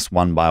tasks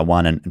one by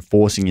one and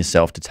forcing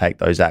yourself to take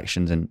those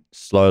actions and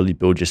slowly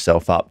build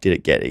yourself up, did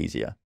it get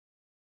easier?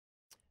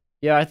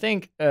 Yeah, I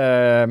think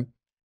it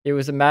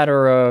was a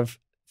matter of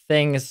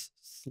things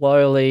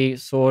slowly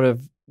sort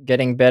of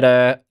getting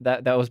better.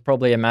 That was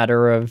probably a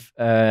matter of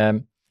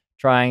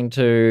trying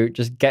to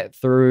just get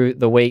through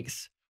the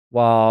weeks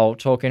while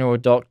talking to a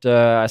doctor.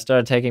 I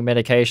started taking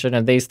medication,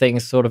 and these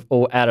things sort of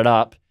all added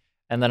up.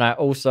 And then I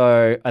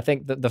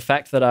think that the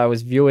fact that I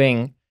was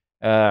viewing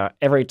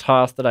every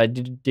task that I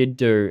did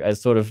do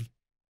as sort of,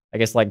 I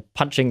guess, like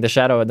punching the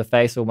shadow in the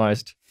face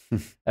almost,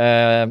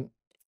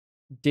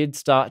 did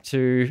start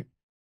to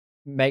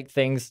make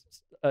things,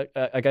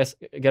 I guess,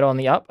 get on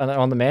the up and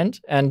on the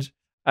mend. And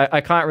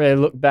I can't really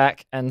look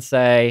back and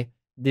say,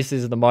 this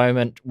is the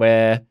moment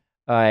where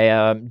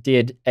I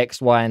did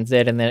X, Y, and Z,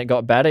 and then it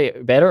got better.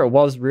 It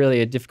was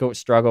really a difficult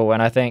struggle,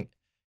 and I think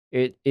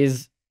it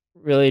is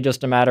really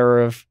just a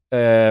matter of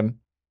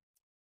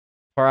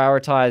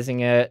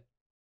prioritizing it,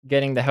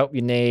 getting the help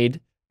you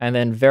need, and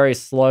then very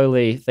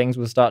slowly things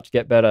will start to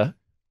get better.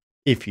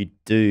 If you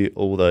do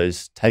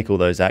take all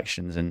those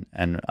actions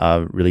and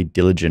are really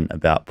diligent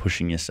about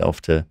pushing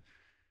yourself to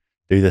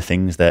do the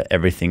things that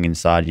everything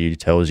inside you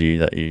tells you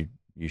that you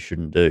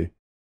shouldn't do.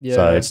 Yeah.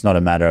 So it's not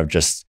a matter of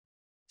just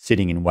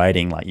sitting and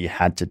waiting. Like, you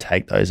had to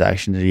take those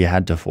actions. You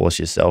had to force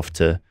yourself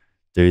to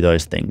do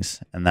those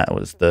things. And that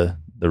was the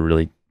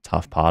really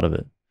tough part of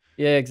it.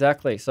 Yeah,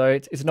 exactly. So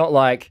it's not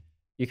like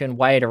you can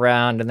wait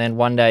around and then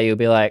one day you'll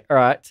be like, all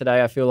right,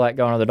 today I feel like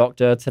going to the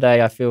doctor.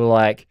 Today I feel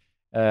like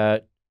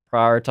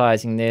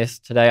prioritizing this.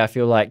 Today I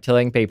feel like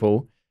telling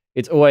people.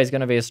 It's always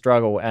going to be a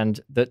struggle, and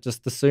that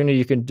just the sooner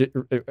you can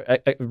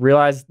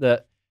realize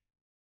that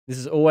this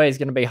is always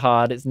going to be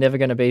hard. It's never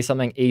going to be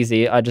something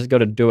easy. I just got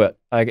to do it.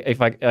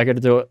 If I got to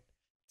do it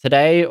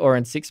today or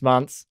in 6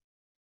 months,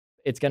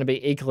 it's going to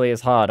be equally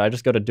as hard. I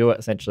just got to do it,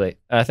 essentially.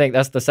 And I think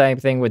that's the same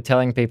thing with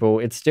telling people.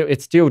 It's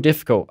still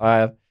difficult.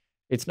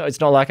 It's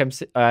not like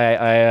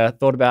I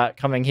thought about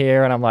coming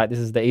here and I'm like, this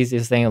is the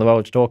easiest thing in the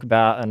world to talk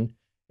about, and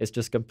it's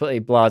just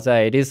completely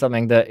blasé. It is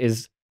something that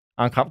is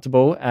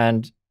uncomfortable,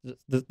 and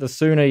the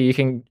sooner you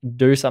can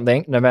do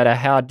something, no matter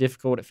how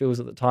difficult it feels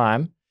at the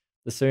time,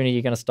 the sooner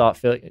you're going to start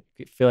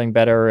feeling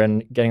better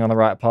and getting on the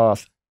right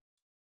path.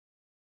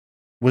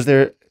 Was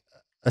there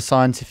a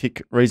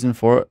scientific reason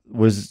for it?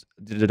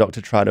 Did the doctor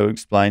try to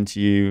explain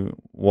to you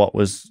what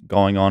was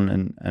going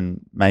on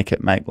and make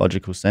it make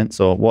logical sense,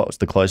 or what was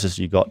the closest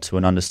you got to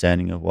an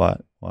understanding of why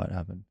it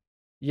happened?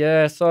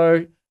 Yeah,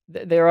 so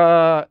there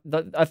are.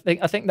 I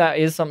think that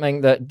is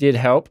something that did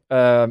help,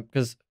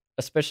 because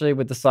especially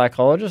with the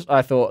psychologist,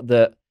 I thought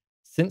that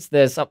since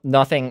there's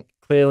nothing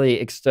clearly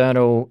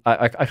external,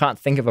 I can't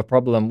think of a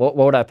problem. What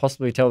would I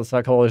possibly tell the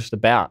psychologist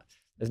about?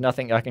 There's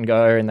nothing I can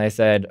go, and they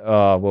said,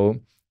 oh, well,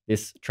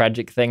 this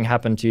tragic thing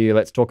happened to you.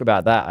 Let's talk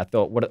about that. I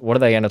thought, what are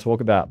they going to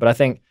talk about? But I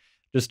think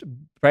just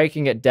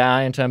breaking it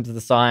down in terms of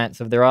the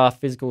science of there are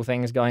physical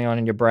things going on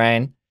in your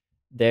brain.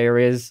 There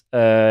is,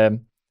 for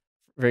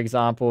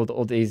example,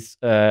 all these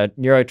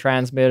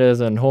neurotransmitters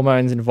and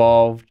hormones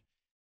involved.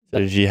 So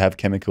did you have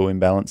chemical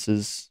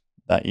imbalances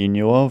that you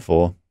knew of,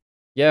 or?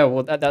 Yeah,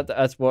 well,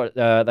 that's what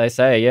they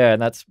say, yeah,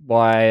 and that's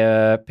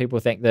why people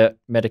think that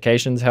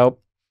medications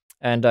help.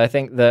 And I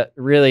think that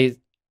really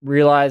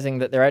realizing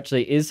that there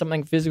actually is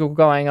something physical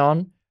going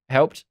on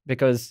helped,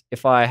 because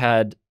if I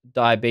had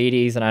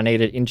diabetes and I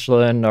needed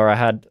insulin, or I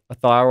had a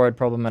thyroid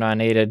problem and I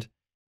needed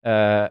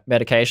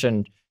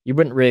medication, you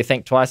wouldn't really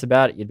think twice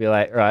about it. You'd be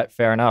like, all right,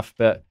 fair enough.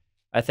 But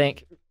I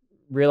think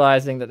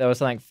realizing that there was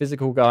something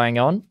physical going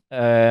on,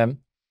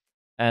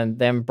 and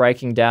then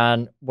breaking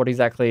down what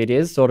exactly it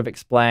is sort of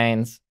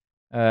explains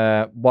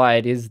why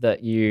it is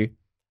that you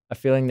are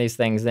feeling these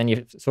things. Then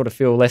you sort of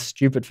feel less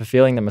stupid for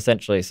feeling them,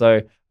 essentially.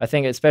 So I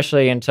think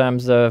especially in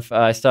terms of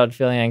I started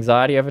feeling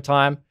anxiety over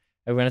time,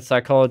 and when a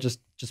psychologist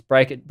just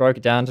broke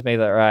it down to me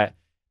that, right,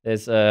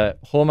 there's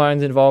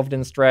hormones involved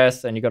in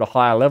stress, and you've got a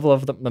higher level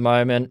of them at the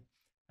moment,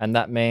 and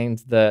that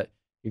means that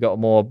you've got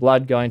more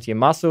blood going to your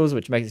muscles,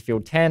 which makes you feel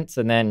tense,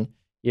 and then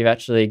you've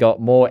actually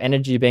got more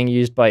energy being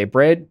used by your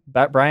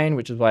brain,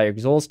 which is why you're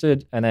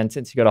exhausted. And then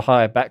since you've got a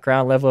higher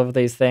background level of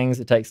these things,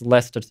 it takes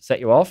less to set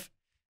you off.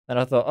 And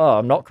I thought, oh,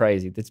 I'm not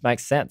crazy. This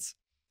makes sense.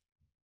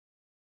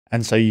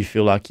 And so you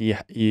feel like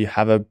you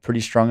have a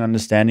pretty strong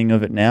understanding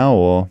of it now,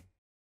 or?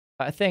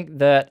 I think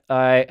that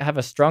I have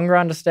a stronger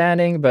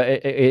understanding, but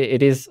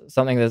it is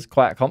something that's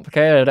quite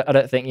complicated. I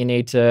don't think you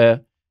need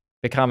to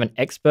become an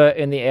expert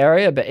in the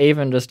area, but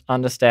even just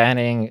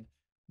understanding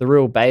the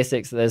real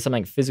basics, that there's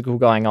something physical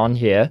going on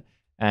here,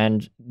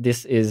 and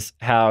this is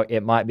how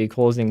it might be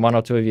causing one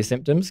or two of your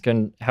symptoms,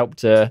 can help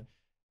to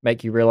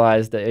make you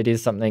realize that it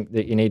is something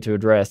that you need to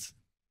address.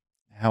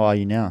 How are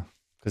you now?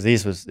 Because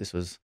this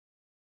was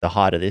the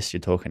height of this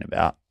you're talking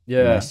about.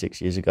 Yeah, 6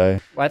 years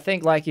ago. I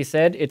think, like you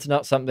said, it's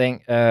not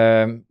something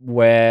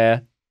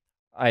where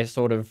I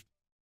sort of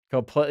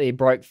completely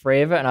broke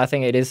free of it, and I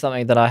think it is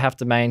something that I have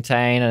to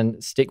maintain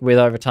and stick with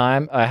over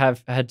time. I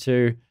have had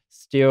to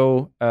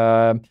still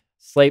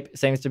sleep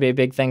seems to be a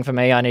big thing for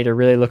me. I need to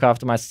really look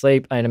after my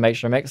sleep. I need to make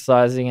sure I'm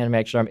exercising and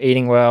make sure I'm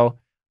eating well.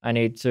 I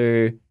need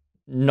to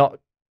not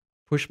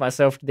push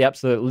myself to the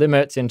absolute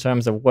limits in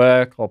terms of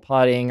work or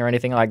partying or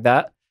anything like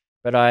that.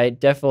 But I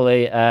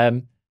definitely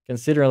am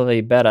considerably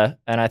better.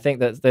 And I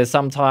think that there's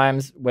some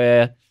times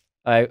where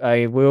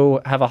I will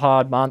have a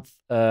hard month.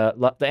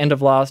 The end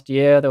of last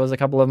year, there was a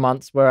couple of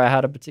months where I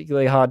had a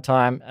particularly hard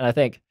time. And I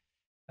think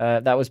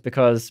that was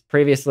because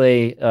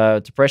previously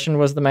depression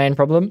was the main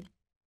problem.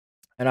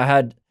 And I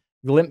had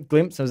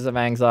glimpses of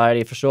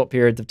anxiety for short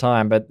periods of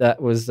time, but that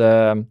was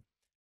for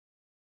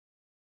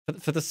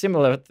the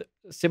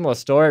similar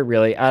story,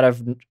 really. Out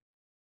of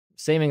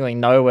seemingly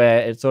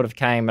nowhere, it sort of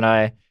came, and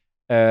I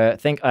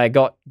think I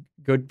got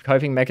good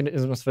coping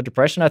mechanisms for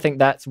depression. I think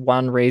that's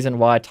one reason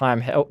why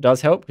time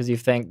does help, because you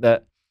think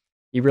that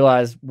you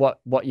realize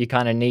what you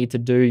kind of need to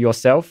do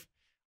yourself.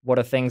 What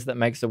are things that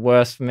makes it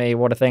worse for me?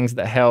 What are things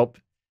that help?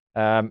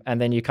 And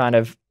then you kind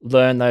of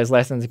learn those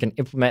lessons and can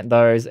implement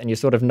those, and you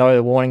sort of know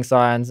the warning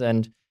signs.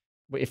 And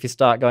if you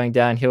start going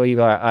downhill, you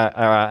go,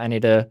 I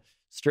need to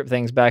strip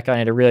things back. I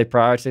need to really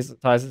prioritize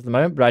at the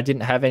moment. But I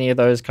didn't have any of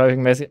those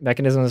coping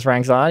mechanisms for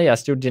anxiety. I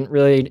still didn't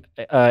really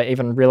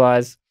even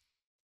realize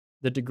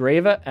the degree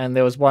of it. And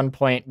there was one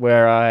point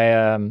where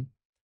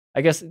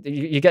I guess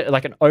you get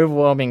like an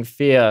overwhelming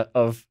fear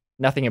of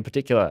nothing in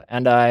particular.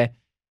 And I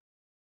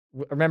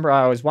remember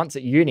I was once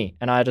at uni,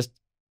 and I just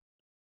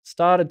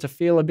started to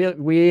feel a bit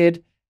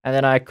weird, and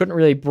then I couldn't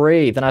really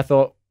breathe, and I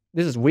thought,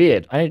 this is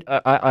weird.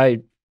 I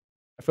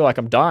feel like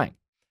I'm dying,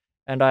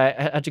 and I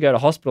had to go to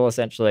hospital,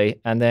 essentially.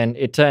 And then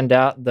it turned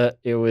out that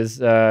it was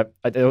there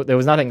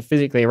was nothing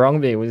physically wrong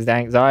with me. It was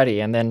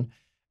anxiety. And then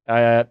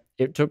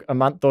it took a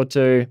month or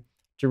two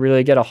to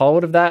really get a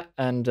hold of that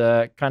and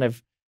kind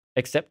of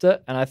accept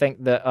it. And I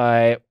think that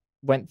I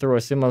went through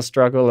a similar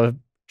struggle of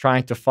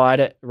trying to fight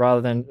it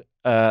rather than,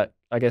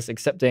 I guess,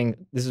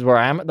 accepting this is where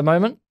I am at the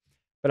moment.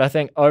 But I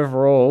think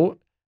overall,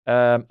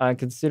 I'm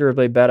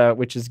considerably better,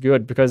 which is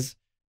good, because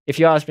if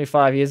you asked me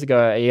 5 years ago,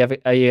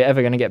 are you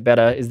ever going to get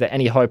better? Is there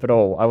any hope at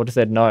all? I would have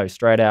said no,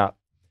 straight out.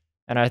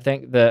 And I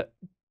think that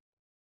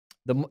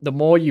the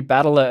more you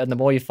battle it and the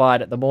more you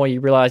fight it, the more you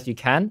realize you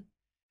can.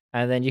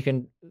 And then you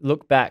can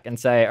look back and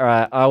say, all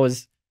right, I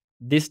was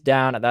this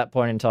down at that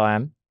point in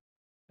time.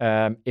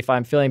 If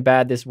I'm feeling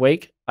bad this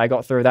week, I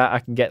got through that, I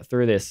can get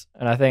through this.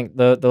 And I think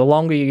the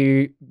longer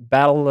you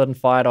battle and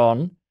fight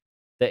on,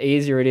 the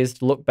easier it is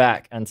to look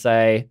back and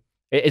say,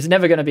 it's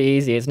never going to be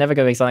easy. It's never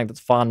going to be something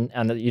that's fun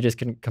and that you just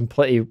can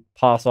completely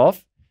pass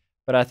off.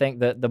 But I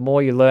think that the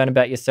more you learn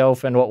about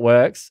yourself and what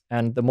works,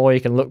 and the more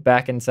you can look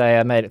back and say,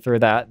 I made it through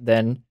that,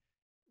 then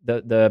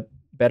the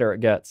better it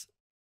gets.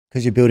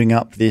 Because you're building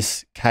up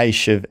this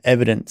cache of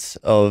evidence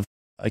of,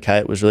 okay,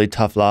 it was really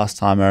tough last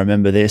time. I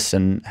remember this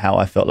and how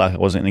I felt like I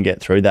wasn't going to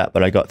get through that,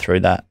 but I got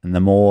through that. And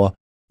the more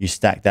you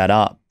stack that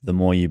up, the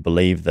more you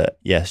believe that,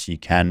 yes, you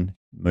can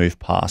move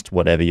past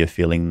whatever you're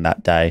feeling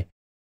that day.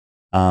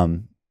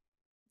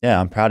 Yeah,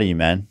 I'm proud of you,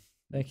 man.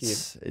 Thank you.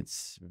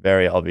 It's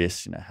very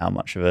obvious, how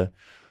much of a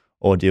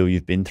ordeal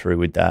you've been through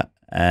with that.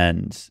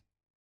 And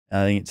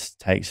I think it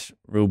takes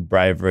real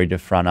bravery to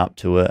front up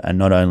to it, and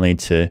not only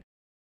to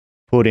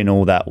put in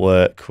all that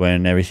work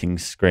when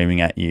everything's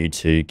screaming at you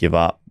to give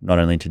up, not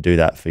only to do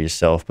that for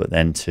yourself, but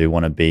then to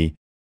want to be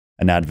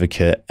an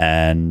advocate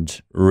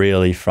and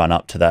really front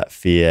up to that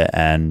fear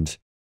and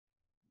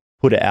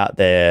put it out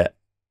there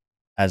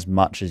as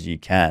much as you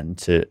can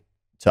to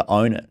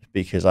own it,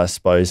 because I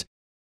suppose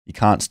you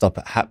can't stop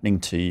it happening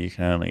to you. You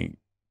can only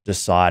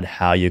decide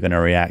how you're going to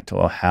react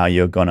or how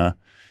you're going to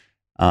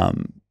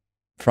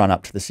front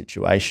up to the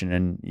situation.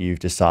 And you've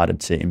decided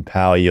to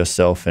empower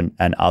yourself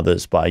and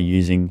others by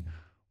using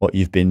what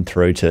you've been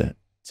through to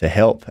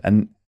help.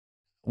 And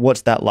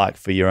what's that like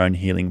for your own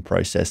healing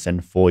process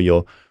and for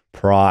your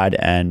pride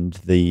and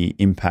the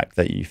impact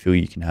that you feel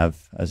you can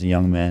have as a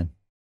young man?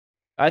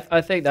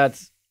 I think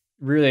that's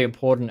really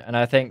important. And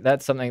I think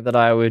that's something that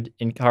I would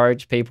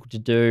encourage people to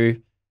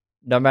do,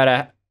 no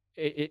matter,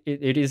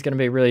 it is going to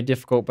be really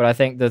difficult. But I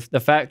think the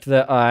fact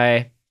that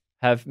I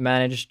have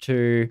managed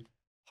to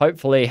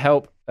hopefully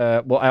help,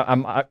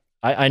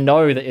 I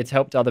know that it's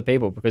helped other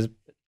people, because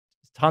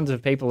tons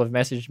of people have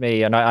messaged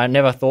me, and I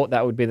never thought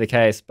that would be the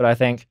case. But I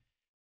think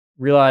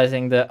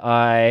realizing that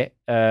I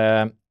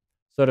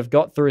sort of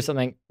got through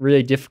something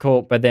really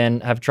difficult, but then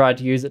have tried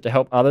to use it to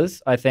help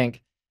others, I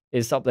think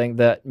is something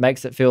that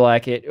makes it feel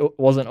like it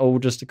wasn't all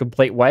just a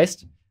complete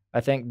waste. I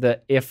think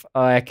that if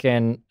I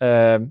can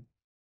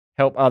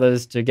help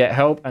others to get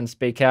help and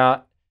speak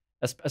out,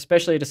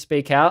 especially to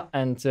speak out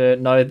and to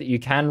know that you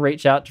can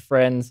reach out to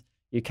friends,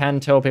 you can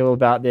tell people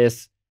about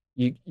this,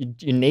 you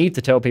need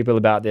to tell people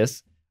about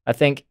this. I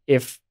think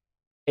if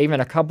even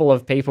a couple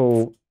of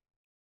people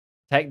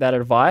take that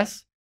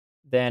advice,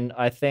 then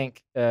I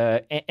think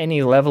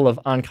any level of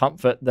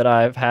uncomfort that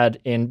I've had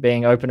in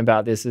being open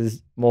about this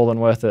is more than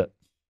worth it.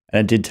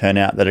 And it did turn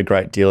out that a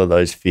great deal of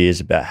those fears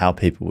about how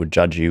people would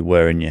judge you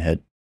were in your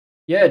head.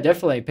 Yeah,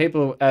 definitely.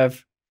 People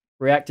have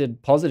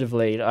reacted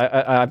positively.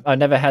 I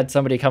never had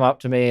somebody come up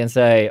to me and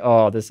say,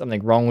 "Oh, there's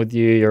something wrong with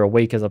you. You're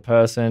weak as a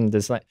person.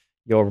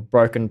 You're a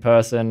broken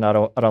person. I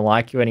don't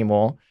like you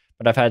anymore."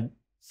 But I've had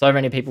so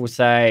many people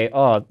say,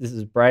 "Oh, this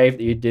is brave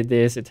that you did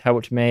this. It's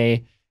helped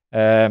me."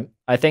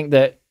 I think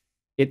that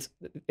it's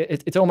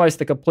almost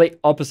the complete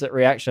opposite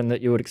reaction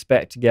that you would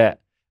expect to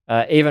get.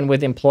 Even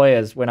with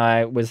employers, when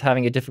I was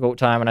having a difficult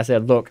time and I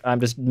said, "Look, I'm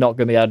just not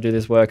going to be able to do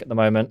this work at the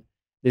moment.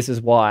 This is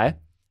why."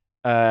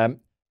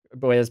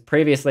 Whereas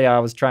previously I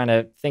was trying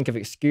to think of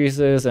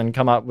excuses and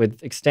come up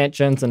with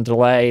extensions and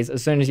delays.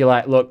 As soon as you're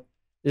like, "Look,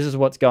 this is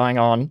what's going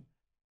on.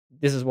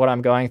 This is what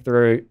I'm going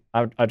through.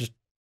 I just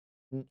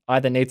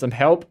either need some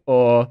help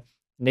or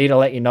need to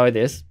let you know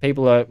this."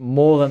 People are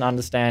more than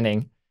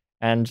understanding,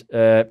 and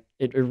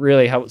it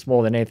really helps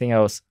more than anything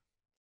else.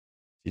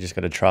 You just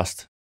got to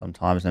trust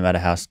sometimes, no matter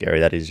how scary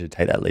that is, you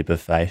take that leap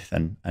of faith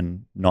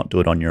and not do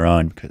it on your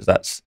own, because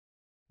that's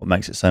what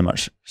makes it so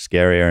much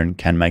scarier and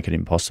can make it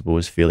impossible,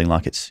 is feeling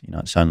like it's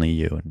only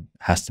you and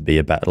it has to be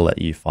a battle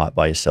that you fight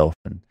by yourself,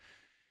 and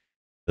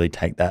really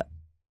take that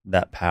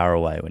power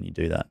away when you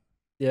do that.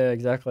 Yeah,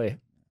 exactly.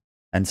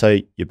 And so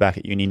you're back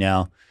at uni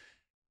now.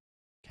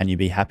 Can you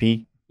be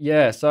happy?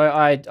 Yeah, so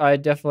I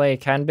definitely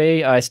can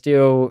be. I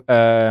still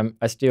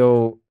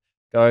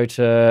go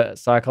to a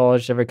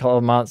psychologist every couple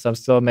of months. I'm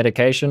still on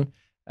medication.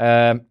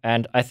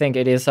 And I think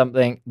it is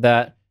something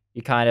that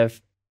you kind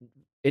of,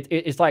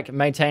 it's like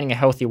maintaining a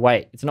healthy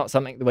weight. It's not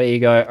something where you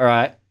go, all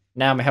right,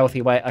 now I'm a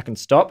healthy weight, I can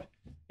stop.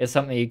 It's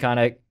something you kind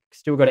of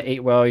still got to eat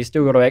well, you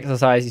still got to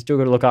exercise, you still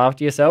got to look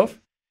after yourself.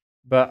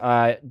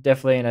 But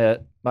definitely in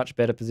a much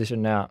better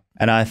position now.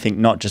 And I think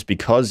not just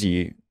because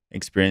you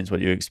experience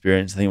what you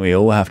experience, I think we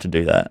all have to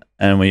do that.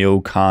 And we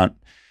all can't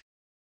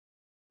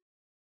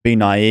be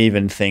naive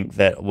and think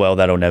that, well,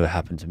 that'll never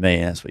happen to me.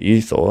 And that's what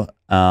you thought.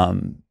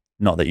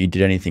 not that you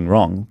did anything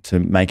wrong to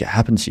make it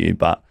happen to you,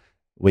 but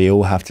we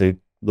all have to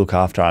look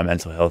after our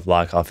mental health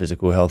like our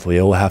physical health.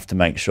 We all have to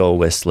make sure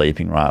we're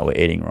sleeping right, we're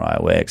eating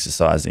right, we're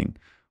exercising,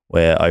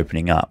 we're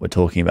opening up, we're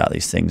talking about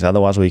these things.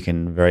 Otherwise, we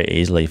can very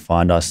easily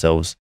find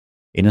ourselves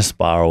in a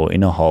spiral,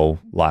 in a hole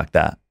like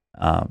that,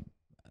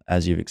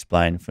 as you've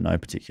explained, for no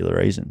particular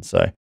reason. So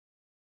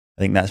I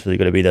think that's really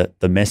got to be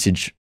the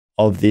message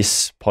of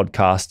this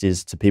podcast,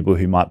 is to people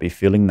who might be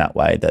feeling that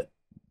way, that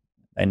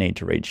they need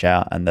to reach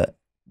out, and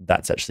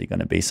that's actually going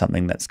to be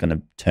something that's going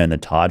to turn the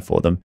tide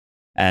for them.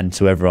 And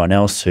to everyone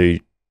else who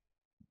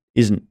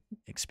isn't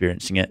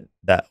experiencing it,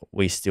 that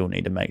we still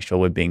need to make sure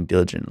we're being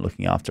diligent and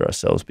looking after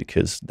ourselves,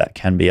 because that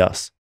can be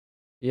us.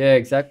 Yeah,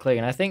 exactly.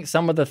 And I think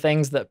some of the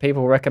things that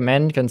people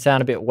recommend can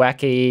sound a bit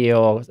wacky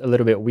or a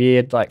little bit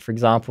weird. Like, for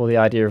example, the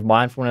idea of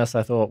mindfulness.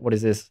 I thought, what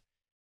is this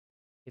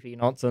hippie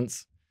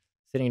nonsense?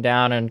 Sitting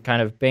down and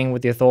kind of being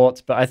with your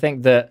thoughts. But I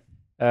think that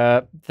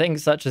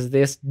things such as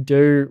this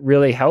do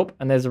really help.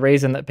 And there's a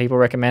reason that people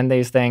recommend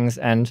these things.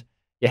 And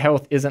your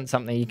health isn't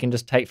something you can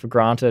just take for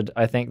granted.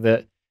 I think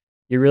that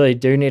you really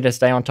do need to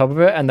stay on top of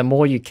it. And the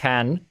more you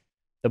can,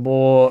 the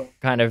more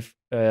kind of,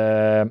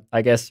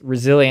 I guess,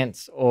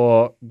 resilience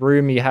or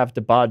room you have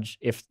to budge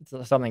if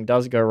something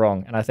does go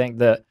wrong. And I think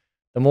that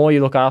the more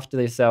you look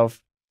after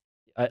yourself,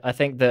 I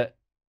think that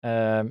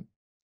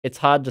it's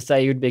hard to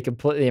say you'd be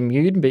completely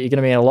immune, but you're going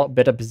to be in a lot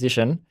better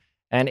position.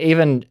 And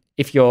even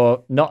if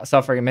you're not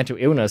suffering a mental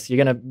illness,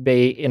 you're going to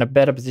be in a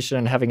better position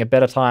and having a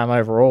better time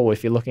overall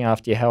if you're looking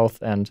after your health.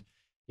 And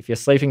if you're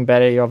sleeping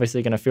better, you're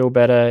obviously going to feel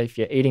better. If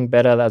you're eating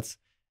better, that's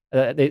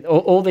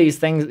all these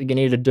things that you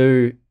need to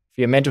do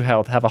for your mental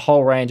health have a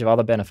whole range of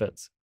other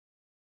benefits.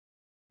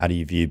 How do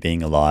you view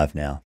being alive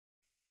now?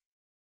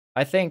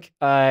 I think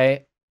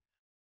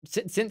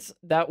since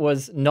that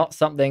was not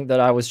something that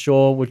I was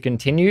sure would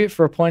continue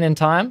for a point in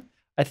time,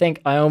 I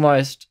think I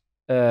almost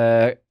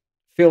feel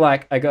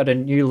like I got a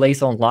new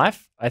lease on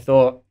life. I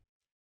thought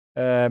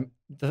the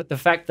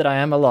fact that I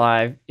am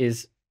alive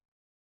is,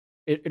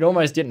 it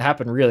almost didn't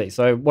happen really.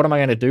 So what am I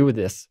going to do with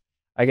this?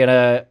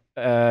 So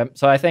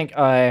I think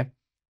I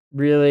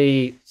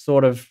really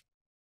sort of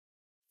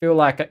feel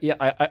like,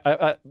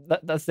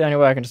 that's the only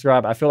way I can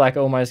describe it. I feel like I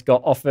almost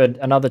got offered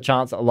another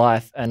chance at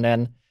life, and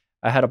then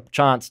I had a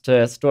chance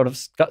to sort of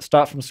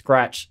start from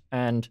scratch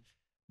and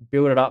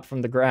build it up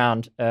from the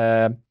ground.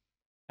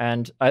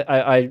 And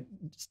I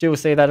still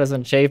see that as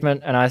an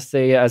achievement, and I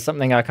see it as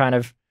something I kind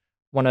of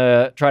want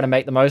to try to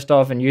make the most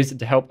of and use it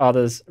to help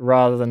others,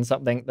 rather than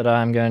something that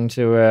I'm going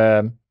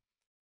to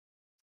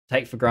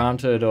take for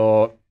granted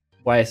or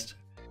waste.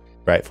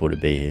 Grateful to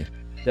be here.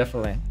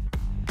 Definitely.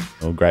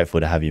 Well, grateful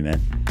to have you, man.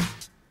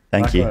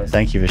 Thank you. Likewise.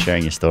 Thank you for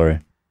sharing your story.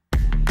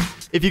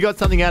 If you got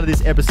something out of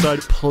this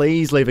episode,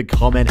 please leave a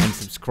comment and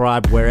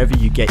subscribe wherever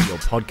you get your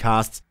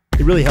podcasts.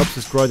 It really helps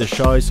us grow the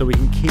show so we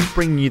can keep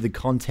bringing you the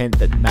content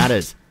that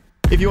matters.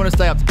 If you want to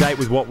stay up to date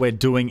with what we're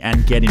doing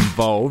and get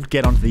involved,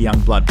 get onto the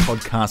Youngblood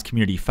Podcast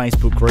Community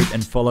Facebook group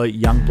and follow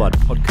Youngblood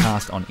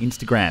Podcast on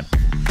Instagram.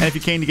 And if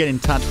you're keen to get in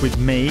touch with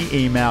me,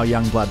 email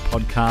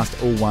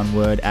youngbloodpodcast, all one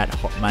word,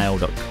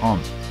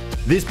 @hotmail.com.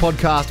 This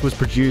podcast was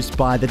produced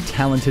by the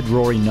talented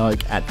Rory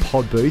Noak at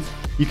Podbooth.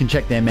 You can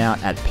check them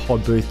out at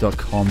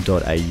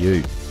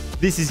podbooth.com.au.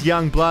 This is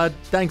Youngblood.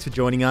 Thanks for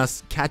joining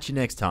us. Catch you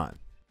next time.